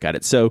way to look at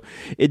it. So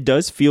it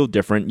does feel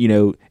different.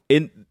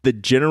 In the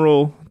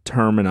general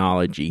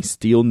terminology,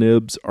 steel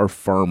nibs are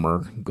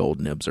firmer, gold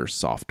nibs are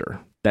softer.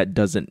 That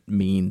doesn't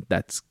mean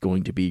that's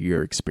going to be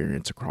your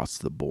experience across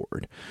the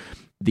board.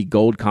 The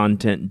gold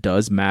content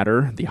does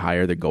matter. The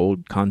higher the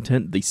gold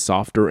content, the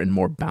softer and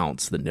more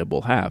bounce the nib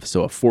will have.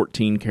 So a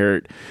 14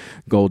 karat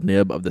gold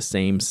nib of the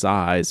same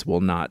size will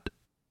not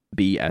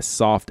be as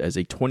soft as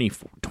a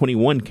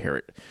 21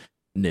 karat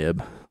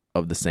nib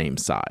of the same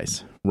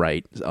size,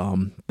 right?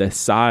 The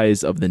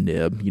size of the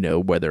nib,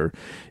 whether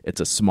it's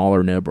a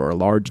smaller nib or a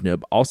large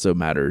nib, also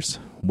matters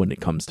when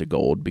it comes to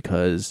gold,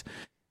 because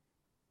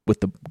with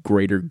the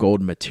greater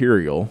gold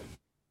material,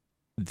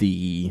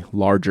 the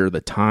larger the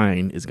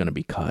tine is going to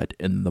be cut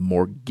and the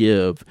more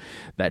give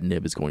that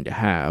nib is going to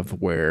have,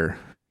 where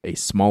a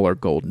smaller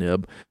gold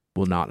nib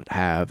will not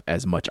have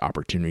as much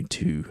opportunity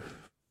to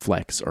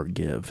flex or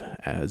give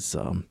as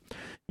a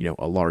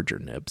larger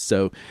nib.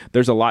 So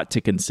there's a lot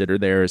to consider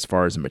there as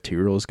far as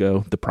materials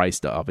go. The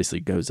price obviously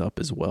goes up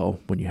as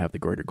well when you have the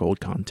greater gold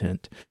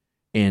content.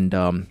 And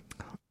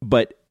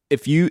but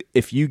if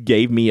you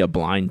gave me a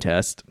blind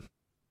test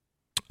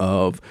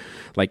of,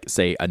 like,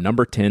 say, a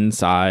number 10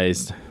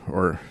 size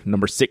or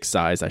number 6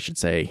 size, I should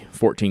say,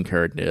 14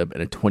 karat nib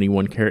and a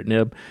 21 karat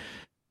nib,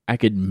 I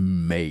could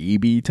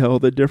maybe tell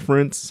the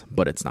difference,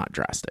 but it's not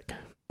drastic.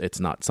 It's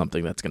not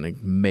something that's going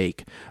to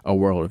make a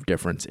world of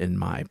difference in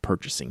my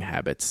purchasing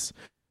habits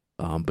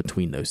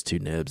between those two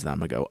nibs. That I'm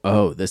going to go,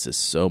 oh, this is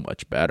so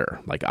much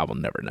better. Like, I will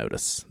never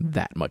notice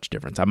that much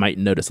difference. I might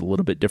notice a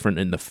little bit different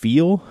in the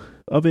feel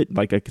of it.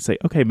 Like, I could say,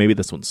 okay, maybe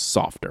this one's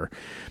softer.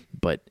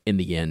 But in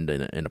the end,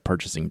 in a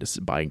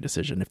buying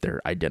decision, if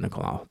they're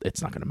identical,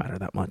 it's not going to matter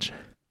that much.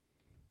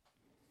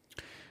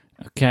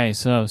 Okay,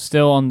 so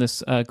still on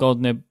this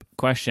gold nib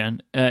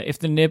question. If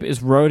the nib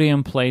is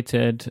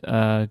rhodium-plated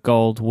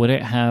gold, would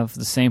it have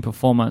the same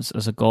performance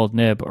as a gold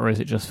nib, or is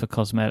it just for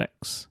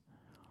cosmetics?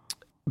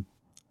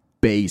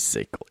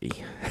 Basically.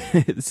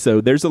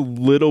 So there's a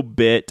little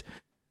bit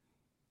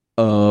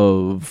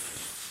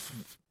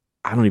of,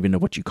 I don't even know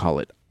what you call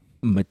it,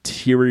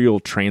 material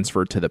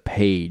transfer to the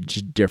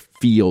page,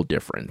 feel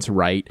difference,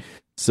 right?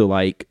 So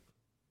like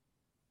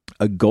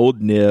a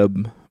gold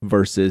nib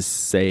versus,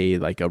 say,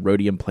 like a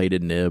rhodium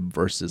plated nib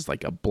versus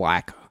like a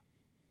black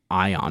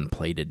ion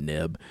plated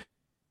nib,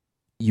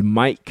 you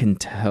can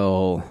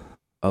tell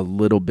a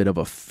little bit of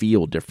a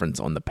feel difference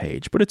on the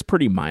page, but it's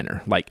pretty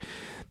minor. Like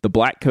the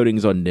black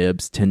coatings on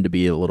nibs tend to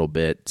be a little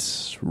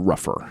bit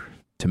rougher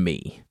to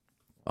me.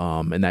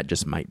 And that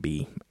just might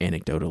be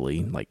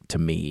anecdotally, like, to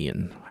me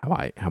and how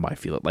I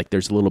feel it. Like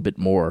there's a little bit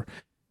more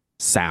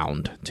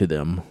sound to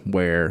them,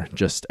 where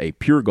just a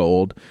pure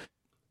gold,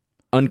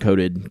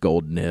 uncoated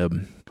gold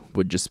nib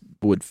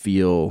would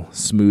feel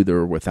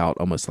smoother without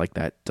almost like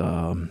that,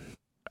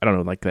 I don't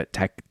know, like that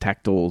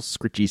tactile,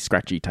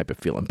 scratchy type of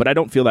feeling. But I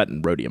don't feel that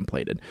in rhodium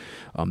plated.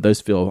 Those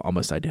feel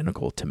almost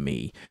identical to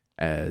me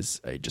as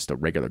just a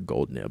regular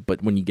gold nib.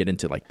 But when you get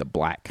into like the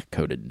black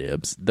coated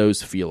nibs,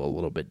 those feel a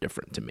little bit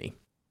different to me.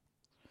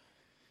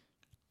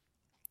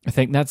 I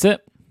think that's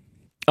it.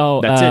 Oh,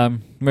 that's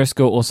it.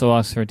 Mariska also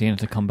asked for Adina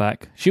to come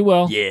back. She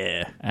will.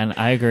 Yeah. And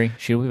I agree.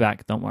 She'll be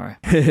back. Don't worry.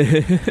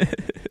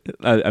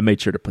 I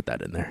made sure to put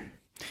that in there.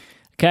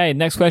 Okay,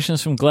 next question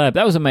is from Gleb.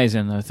 That was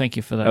amazing, though. Thank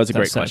you for that. That was a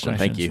great question.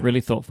 Thank you.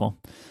 Really thoughtful.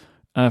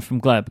 From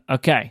Gleb.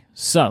 Okay,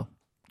 so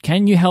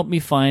can you help me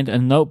find a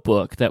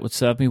notebook that would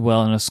serve me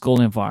well in a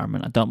school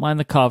environment? I don't mind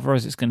the cover,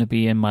 as it's going to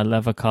be in my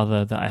leather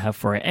cover that I have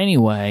for it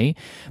anyway,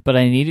 but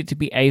I need it to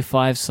be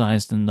A5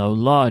 sized and no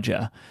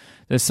larger.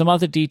 There's some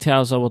other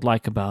details I would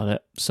like about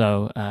it,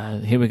 so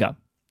here we go.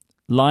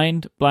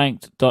 Lined,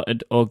 blanked,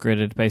 dotted, or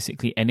gridded,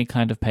 basically any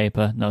kind of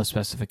paper, no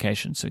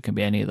specifications, so it can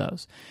be any of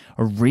those.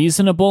 A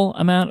reasonable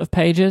amount of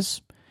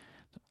pages.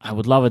 I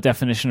would love a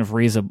definition of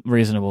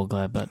reasonable,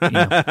 Gleb, but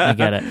I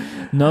get it.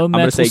 No metal I'm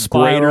going to say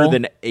spiral. greater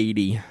than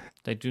 80.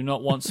 They do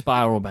not want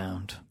spiral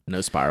bound. No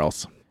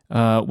spirals.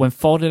 When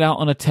folded out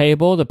on a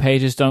table, the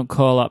pages don't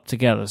curl up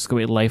together. It's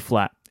going to lay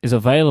flat. Is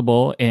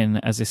available in,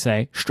 as they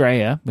say,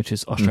 Australia, which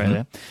is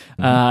Australia.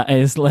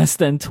 Is less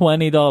than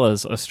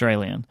 $20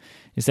 Australian.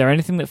 Is there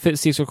anything that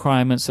fits these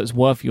requirements that's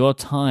worth your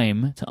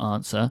time to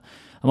answer?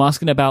 I'm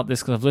asking about this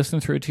because I've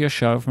listened through to your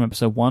show from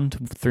episode 1 to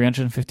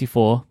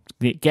 354,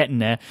 getting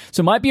there. So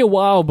it might be a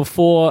while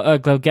before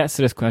Gleb gets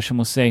to this question,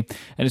 we'll see.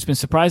 And it's been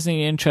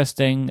surprisingly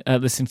interesting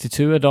listening to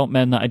two adult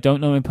men that I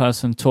don't know in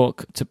person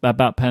talk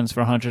about pens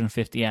for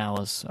 150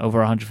 hours, over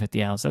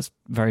 150 hours. That's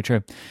very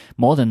true.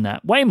 More than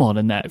that, way more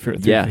than that. If you're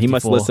at Yeah, he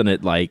must listen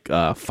at like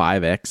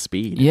 5x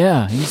speed.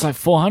 Yeah, he was like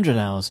 400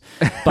 hours.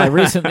 But I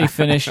recently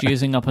finished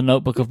using up a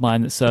notebook of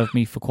mine that served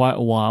me for quite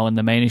a while, and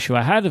the main issue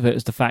I had of it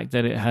is the fact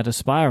that it had a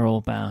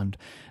spiral bound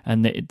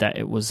and that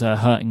it was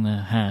hurting the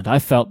hand. I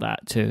felt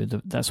that too.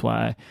 That's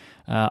why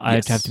I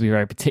have to be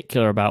very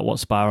particular about what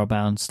spiral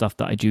bound stuff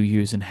that I do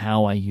use and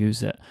how I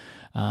use it.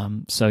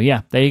 So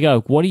yeah, there you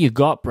go. What do you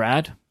got,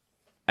 Brad?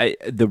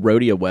 The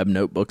Rhodia web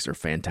notebooks are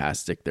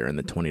fantastic. They're in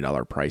the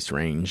 $20 price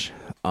range.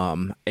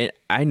 And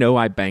I know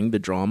I banged the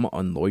drum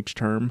on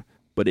Leuchtturm,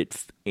 but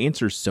it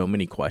answers so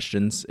many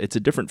questions. It's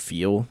a different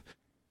feel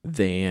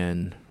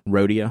than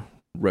Rhodia.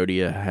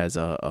 Rhodia has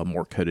a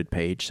more coded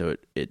page, so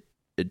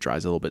it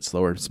dries a little bit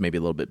slower. It's maybe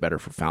a little bit better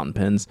for fountain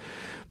pens.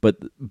 But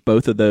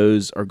both of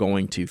those are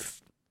going to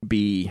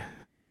be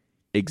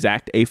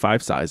exact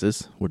A5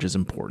 sizes, which is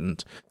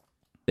important.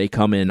 They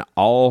come in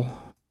all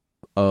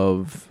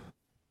of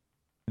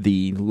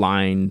the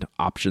lined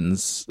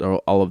options, or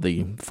all of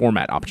the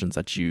format options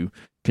that you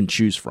can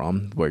choose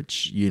from,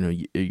 which,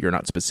 you're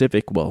not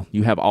specific. Well,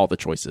 you have all the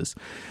choices.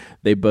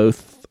 They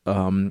both,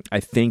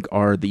 I think,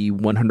 are the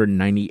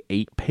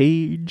 198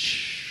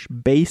 page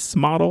base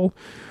model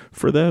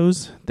for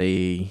those.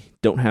 They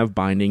don't have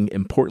binding.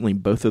 Importantly,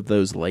 both of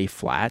those lay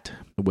flat,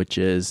 which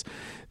is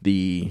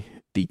the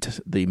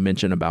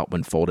mention about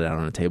when folded out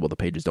on a table, the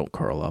pages don't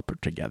curl up or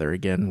together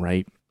again,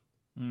 right?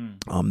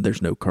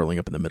 There's no curling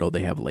up in the middle.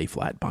 They have lay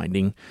flat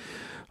binding.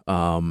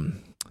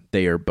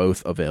 They are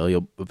both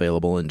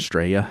available in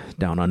Straya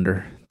down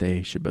under.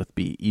 They should both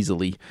be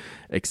easily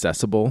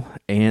accessible.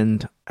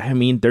 And I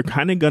mean, they're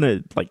kind of going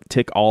to like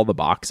tick all the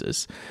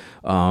boxes.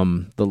 The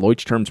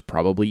Leuchtturm's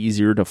probably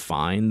easier to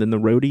find than the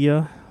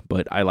Rhodia,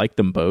 but I like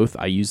them both.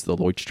 I use the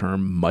Leuchtturm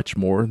much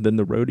more than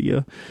the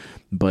Rhodia.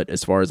 But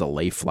as far as a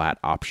lay flat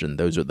option,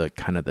 those are the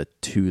kind of the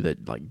two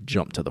that like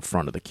jump to the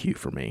front of the queue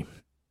for me.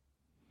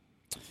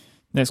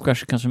 Next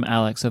question comes from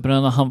Alex. I've been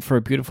on the hunt for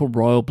a beautiful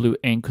royal blue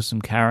ink with some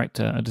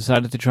character. I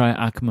decided to try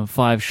Ackerman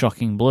 5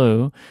 Shocking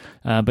Blue,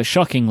 but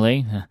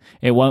shockingly,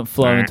 it won't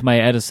flow into my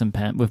Edison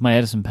pen with my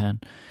Edison pen.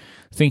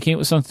 Thinking it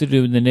was something to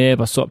do with the nib,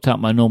 I swapped out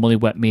my normally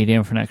wet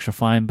medium for an extra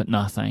fine, but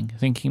nothing.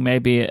 Thinking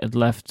maybe I'd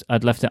left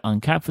it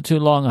uncapped for too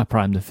long, I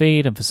primed the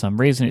feed, and for some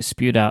reason it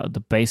spewed out at the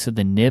base of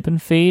the nib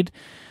and feed,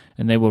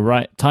 and they were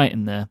right tight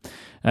in there.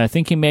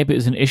 Thinking maybe it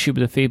was an issue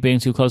with the feed being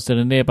too close to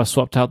the nib, I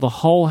swapped out the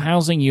whole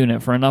housing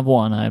unit for another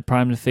one. I had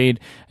primed the feed,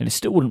 and it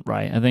still wouldn't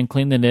write. I then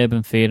cleaned the nib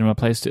and feed and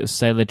replaced it with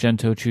Sailor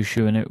Gento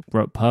Chushu, and it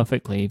wrote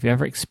perfectly. Have you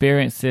ever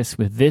experienced this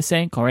with this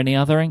ink or any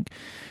other ink?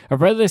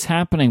 I've read this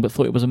happening, but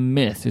thought it was a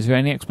myth. Is there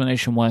any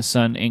explanation why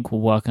certain ink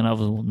will work and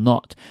others will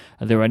not?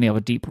 Are there any other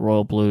deep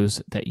royal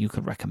blues that you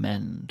could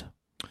recommend?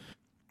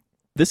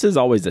 This is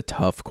always a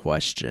tough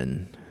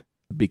question,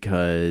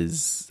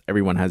 because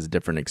everyone has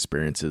different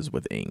experiences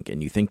with ink,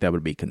 and you think that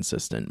would be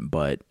consistent,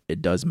 but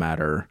it does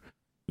matter,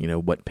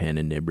 what pen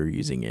and nib you're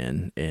using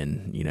in.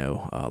 And,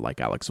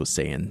 like Alex was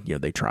saying,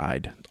 they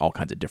tried all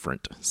kinds of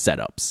different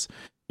setups,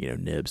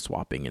 nib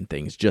swapping and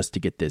things just to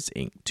get this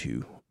ink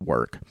to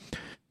work.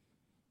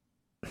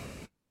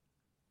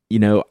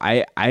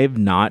 I've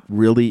not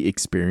really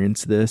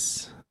experienced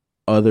this,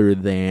 other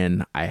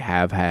than I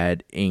have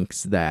had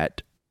inks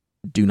that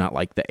do not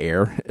like the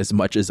air as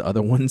much as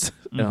other ones.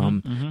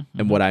 And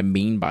what I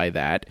mean by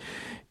that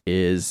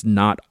is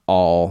not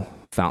all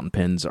fountain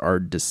pens are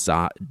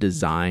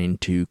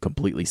designed to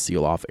completely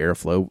seal off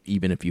airflow,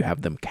 even if you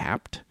have them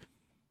capped.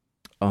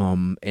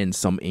 And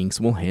some inks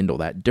will handle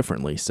that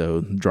differently. So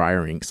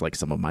drier inks, like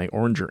some of my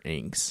Oranger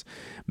inks,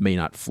 may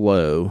not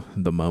flow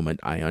the moment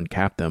I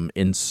uncap them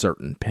in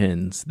certain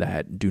pens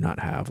that do not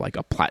have like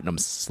a platinum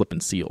slip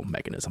and seal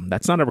mechanism.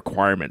 That's not a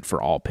requirement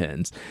for all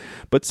pens,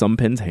 but some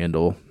pens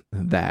handle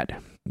that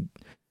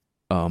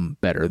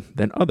better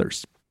than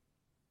others.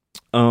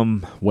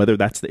 Whether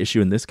that's the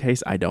issue in this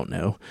case, I don't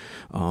know.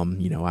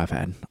 I've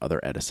had other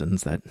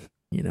Edisons that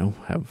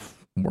have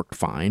worked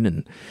fine,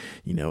 and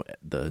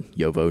the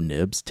Yovo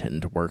nibs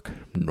tend to work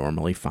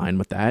normally fine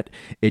with that.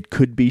 It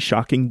could be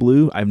Shocking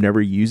Blue. I've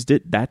never used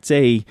it. That's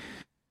a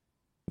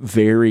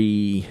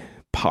very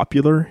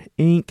popular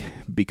ink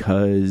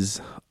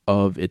because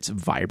of its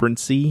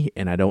vibrancy,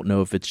 and I don't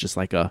know if it's just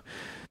like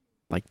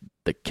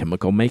the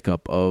chemical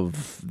makeup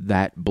of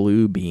that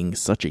blue being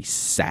such a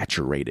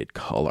saturated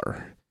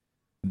color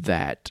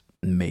that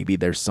maybe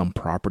there's some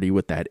property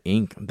with that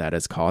ink that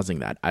is causing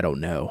that. I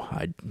don't know.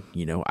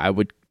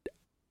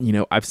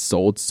 I've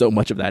sold so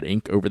much of that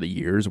ink over the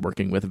years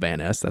working with Van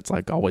Ness. That's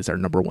like always our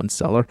number one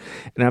seller.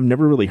 And I've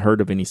never really heard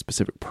of any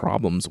specific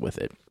problems with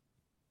it.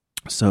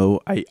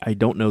 So I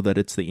don't know that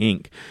it's the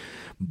ink,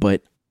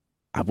 but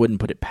I wouldn't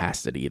put it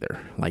past it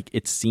either. Like,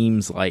 it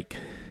seems like,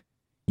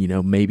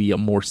 maybe a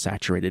more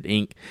saturated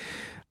ink.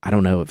 I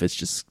don't know if it's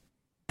just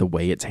the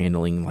way it's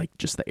handling like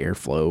just the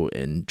airflow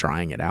and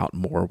drying it out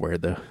more, where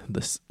the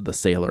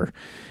Sailor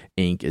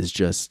ink is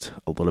just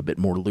a little bit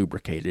more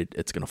lubricated.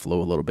 It's going to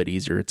flow a little bit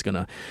easier. It's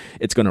going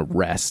to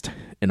rest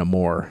in a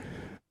more,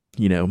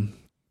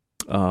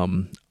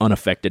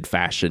 unaffected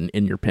fashion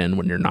in your pen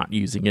when you're not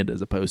using it,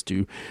 as opposed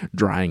to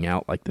drying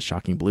out like the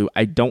Shocking Blue.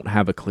 I don't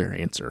have a clear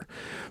answer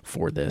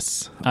for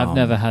this. I've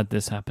never had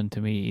this happen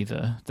to me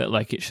either, that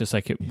like it's just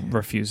like it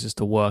refuses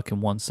to work in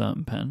one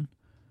certain pen.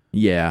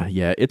 Yeah,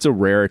 it's a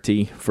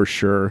rarity for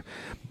sure,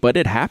 but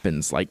it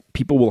happens. Like,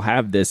 people will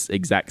have this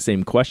exact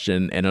same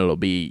question and it'll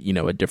be,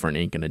 a different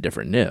ink and a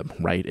different nib,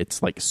 right?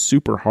 It's like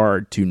super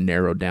hard to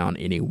narrow down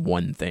any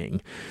one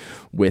thing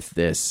with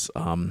this.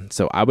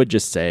 So I would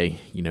just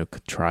say,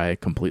 try a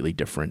completely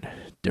different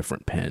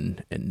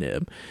pen and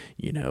nib,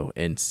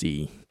 and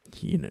see,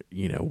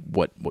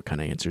 what kind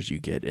of answers you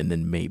get. And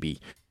then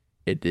maybe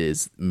it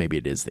is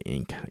the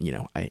ink.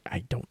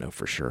 I don't know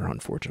for sure,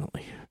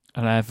 unfortunately.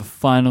 And I have a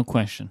final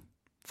question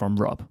from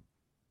Rob.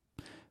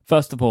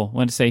 First of all, I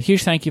want to say a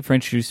huge thank you for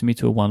introducing me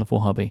to a wonderful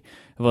hobby.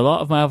 While a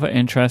lot of my other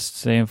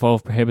interests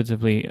involve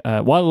prohibitively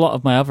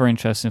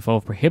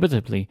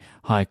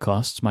high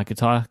costs, my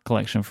guitar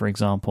collection, for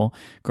example,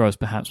 grows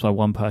perhaps by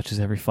one purchase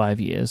every 5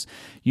 years,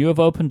 you have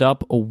opened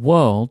up a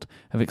world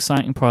of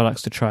exciting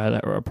products to try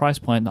that are at a price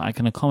point that I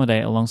can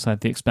accommodate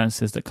alongside the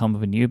expenses that come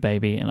with a new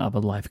baby and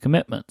other life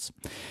commitments.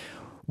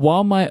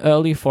 While my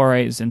early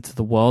forays into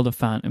the world of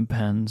fountain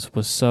pens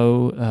were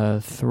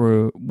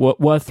through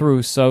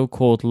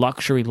so-called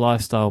luxury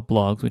lifestyle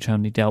blogs, which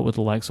only dealt with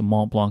the likes of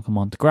Mont Blanc and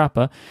Monte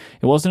Grappa,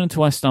 it wasn't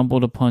until I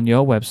stumbled upon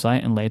your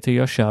website and later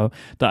your show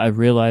that I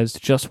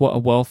realized just what a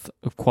wealth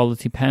of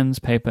quality pens,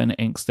 paper, and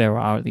inks there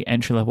are at the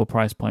entry-level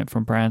price point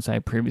from brands I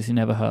had previously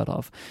never heard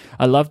of.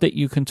 I love that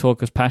you can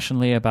talk as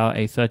passionately about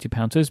a £30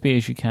 TUSB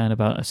as you can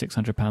about a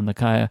 £600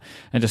 Nakaya,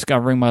 and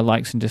discovering my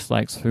likes and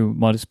dislikes through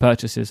modest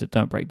purchases that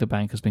don't break the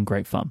bank has been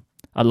great fun.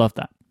 I love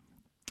that.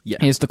 Yeah.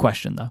 Here's the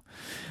question, though.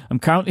 I'm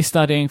currently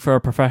studying for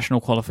a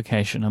professional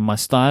qualification, and my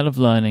style of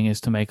learning is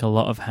to make a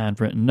lot of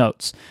handwritten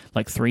notes,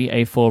 like 3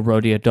 A4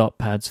 Rhodia dot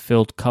pads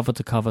filled cover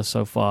to cover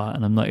so far,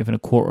 and I'm not even a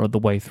quarter of the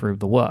way through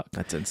the work.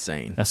 That's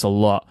insane. That's a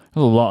lot. That's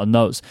a lot of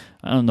notes.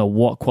 I don't know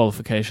what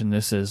qualification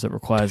this is that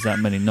requires that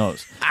many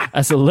notes.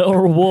 As a little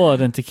reward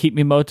and to keep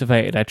me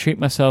motivated, I treat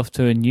myself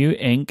to a new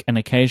ink and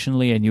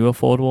occasionally a new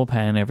affordable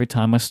pen every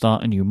time I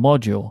start a new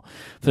module.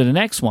 For the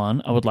next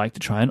one, I would like to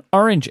try an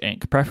orange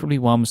ink, preferably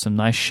one with some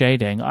nice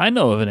shading. I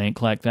know of an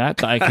ink like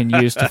that I can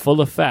use to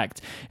full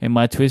effect in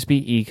my TUSB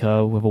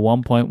Eco with a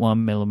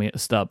 1.1mm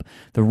stub.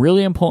 The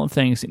really important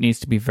thing is it needs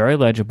to be very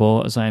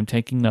legible, as I am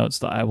taking notes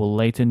that I will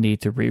later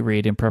need to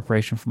reread in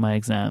preparation for my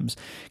exams.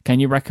 Can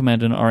you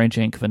recommend an orange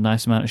ink with a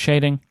nice amount of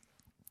shading?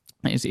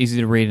 It's easy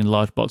to read in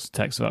large blocks of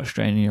text without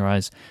straining your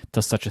eyes.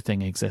 Does such a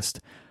thing exist?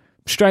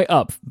 Straight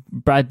up,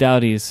 Brad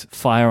Dowdy's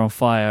Fire on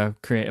Fire,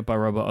 created by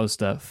Robert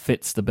Oster,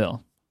 fits the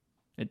bill.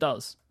 It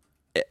does.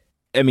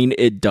 I mean,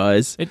 it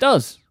does. It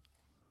does.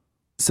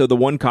 So the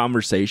one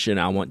conversation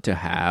I want to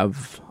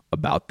have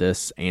about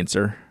this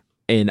answer,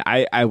 and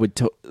I would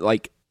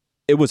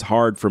it was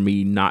hard for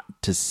me not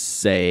to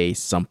say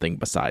something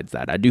besides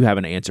that. I do have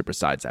an answer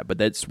besides that, but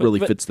that really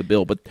fits the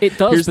bill. But it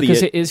does,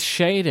 because it is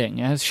shading.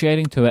 It has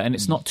shading to it, and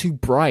it's not too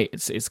bright.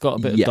 It's got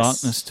a bit of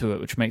darkness to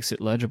it, which makes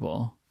it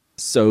legible.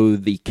 So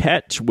the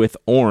catch with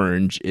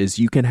orange is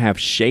you can have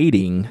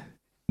shading,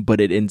 but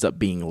it ends up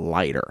being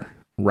lighter,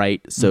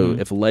 right? So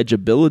if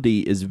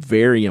legibility is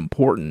very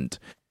important,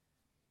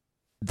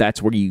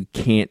 that's where you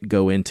can't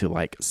go into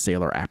like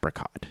Sailor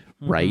Apricot,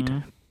 right?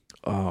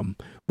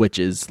 Which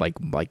is like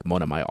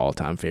one of my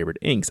all-time favorite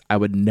inks. I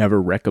would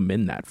never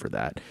recommend that for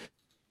that.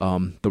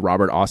 The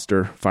Robert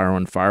Oster Fire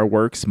on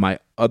Fireworks. My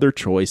other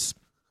choice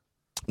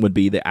would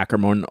be the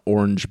Ackerman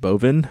Orange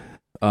Bovin,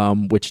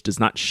 which does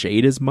not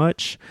shade as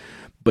much,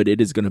 but it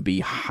is going to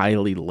be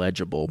highly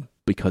legible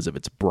because of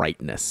its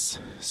brightness.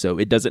 So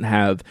it doesn't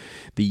have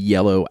the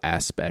yellow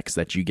aspects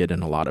that you get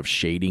in a lot of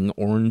shading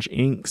orange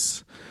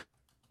inks.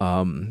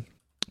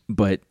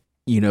 But,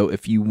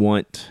 if you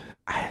want,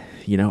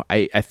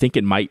 I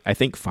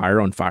think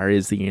Fire on Fire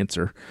is the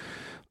answer,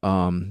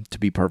 to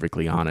be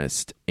perfectly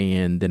honest.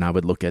 And then I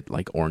would look at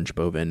like Orange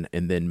Bovin,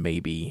 and then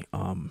maybe,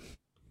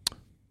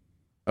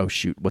 oh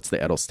shoot, what's the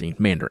Edelstein?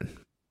 Mandarin.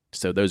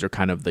 So those are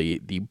kind of the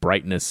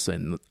brightness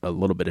and a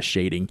little bit of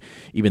shading,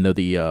 even though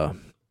the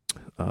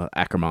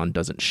Ackerman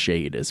doesn't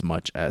shade as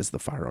much as the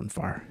Fire on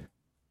Fire.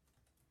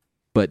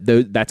 But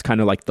that's kind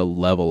of like the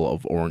level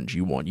of orange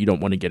you want. You don't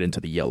want to get into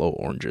the yellow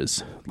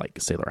oranges like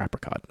Sailor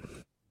Apricot.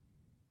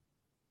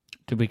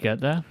 Did we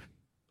get that?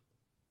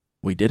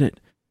 We did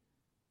it.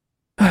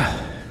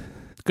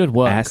 Good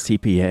work. Ask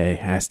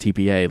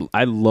TPA.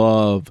 I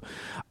love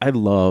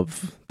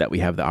that we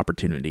have the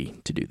opportunity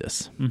to do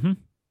this. Mm-hmm.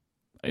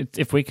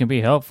 If we can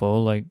be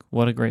helpful, like,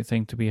 what a great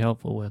thing to be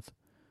helpful with.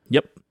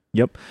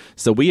 Yep.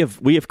 So we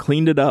have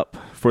cleaned it up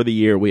for the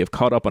year. We have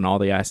caught up on all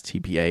the Ask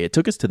TPA. It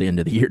took us to the end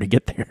of the year to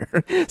get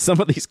there. Some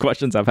of these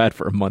questions I've had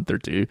for a month or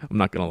two. I'm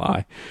not going to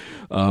lie.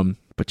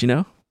 But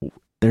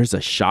there's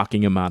a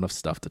shocking amount of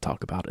stuff to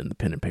talk about in the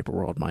pen and paper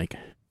world, Mike.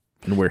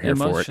 And we're here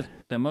for it.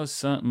 There most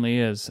certainly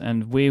is.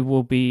 And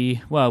we'll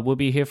be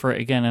here for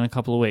it again in a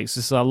couple of weeks.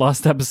 This is our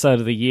last episode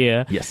of the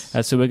year. Yes.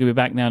 So we're going to be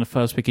back now in the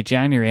first week of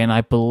January. And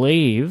I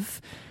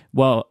believe...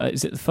 Well,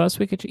 is it the first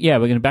week of... Yeah,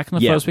 we're going to be back in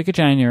the first week of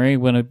January.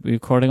 We're going to be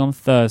recording on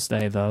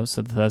Thursday, though.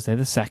 So Thursday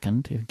the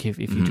 2nd, if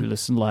you do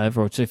listen live,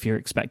 or if you're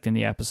expecting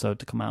the episode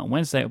to come out on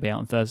Wednesday, it'll be out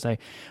on Thursday.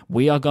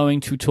 We are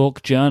going to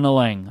talk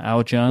journaling,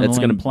 our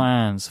journaling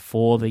plans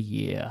for the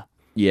year.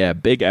 Yeah,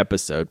 big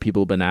episode.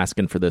 People have been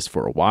asking for this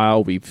for a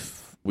while.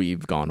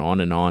 We've gone on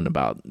and on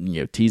about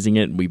teasing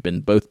it. We've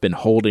both been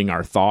holding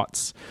our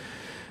thoughts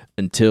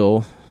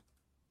until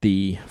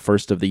the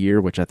first of the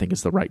year, which I think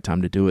is the right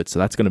time to do it. So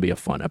that's going to be a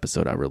fun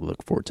episode. I really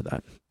look forward to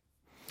that.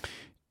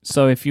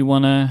 So if you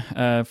want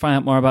to find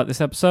out more about this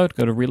episode,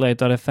 go to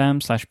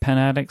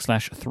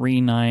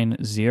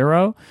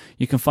relay.fm/penaddict/390.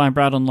 You can find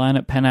Brad online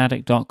at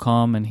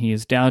penaddict.com, and he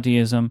is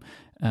Dowdyism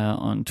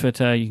on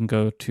Twitter. You can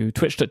go to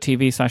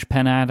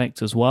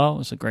twitch.tv/penaddict as well.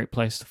 It's a great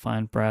place to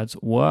find Brad's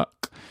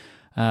work.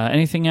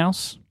 Anything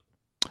else?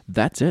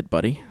 That's it,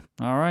 buddy.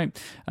 All right.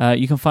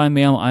 You can find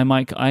me on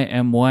iMyke,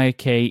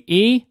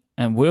 IMYKE.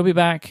 And we'll be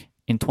back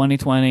in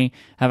 2020.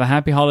 Have a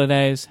happy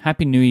holidays.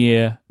 Happy New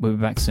Year. We'll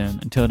be back soon.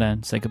 Until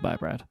then, say goodbye,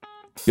 Brad.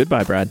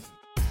 Goodbye, Brad.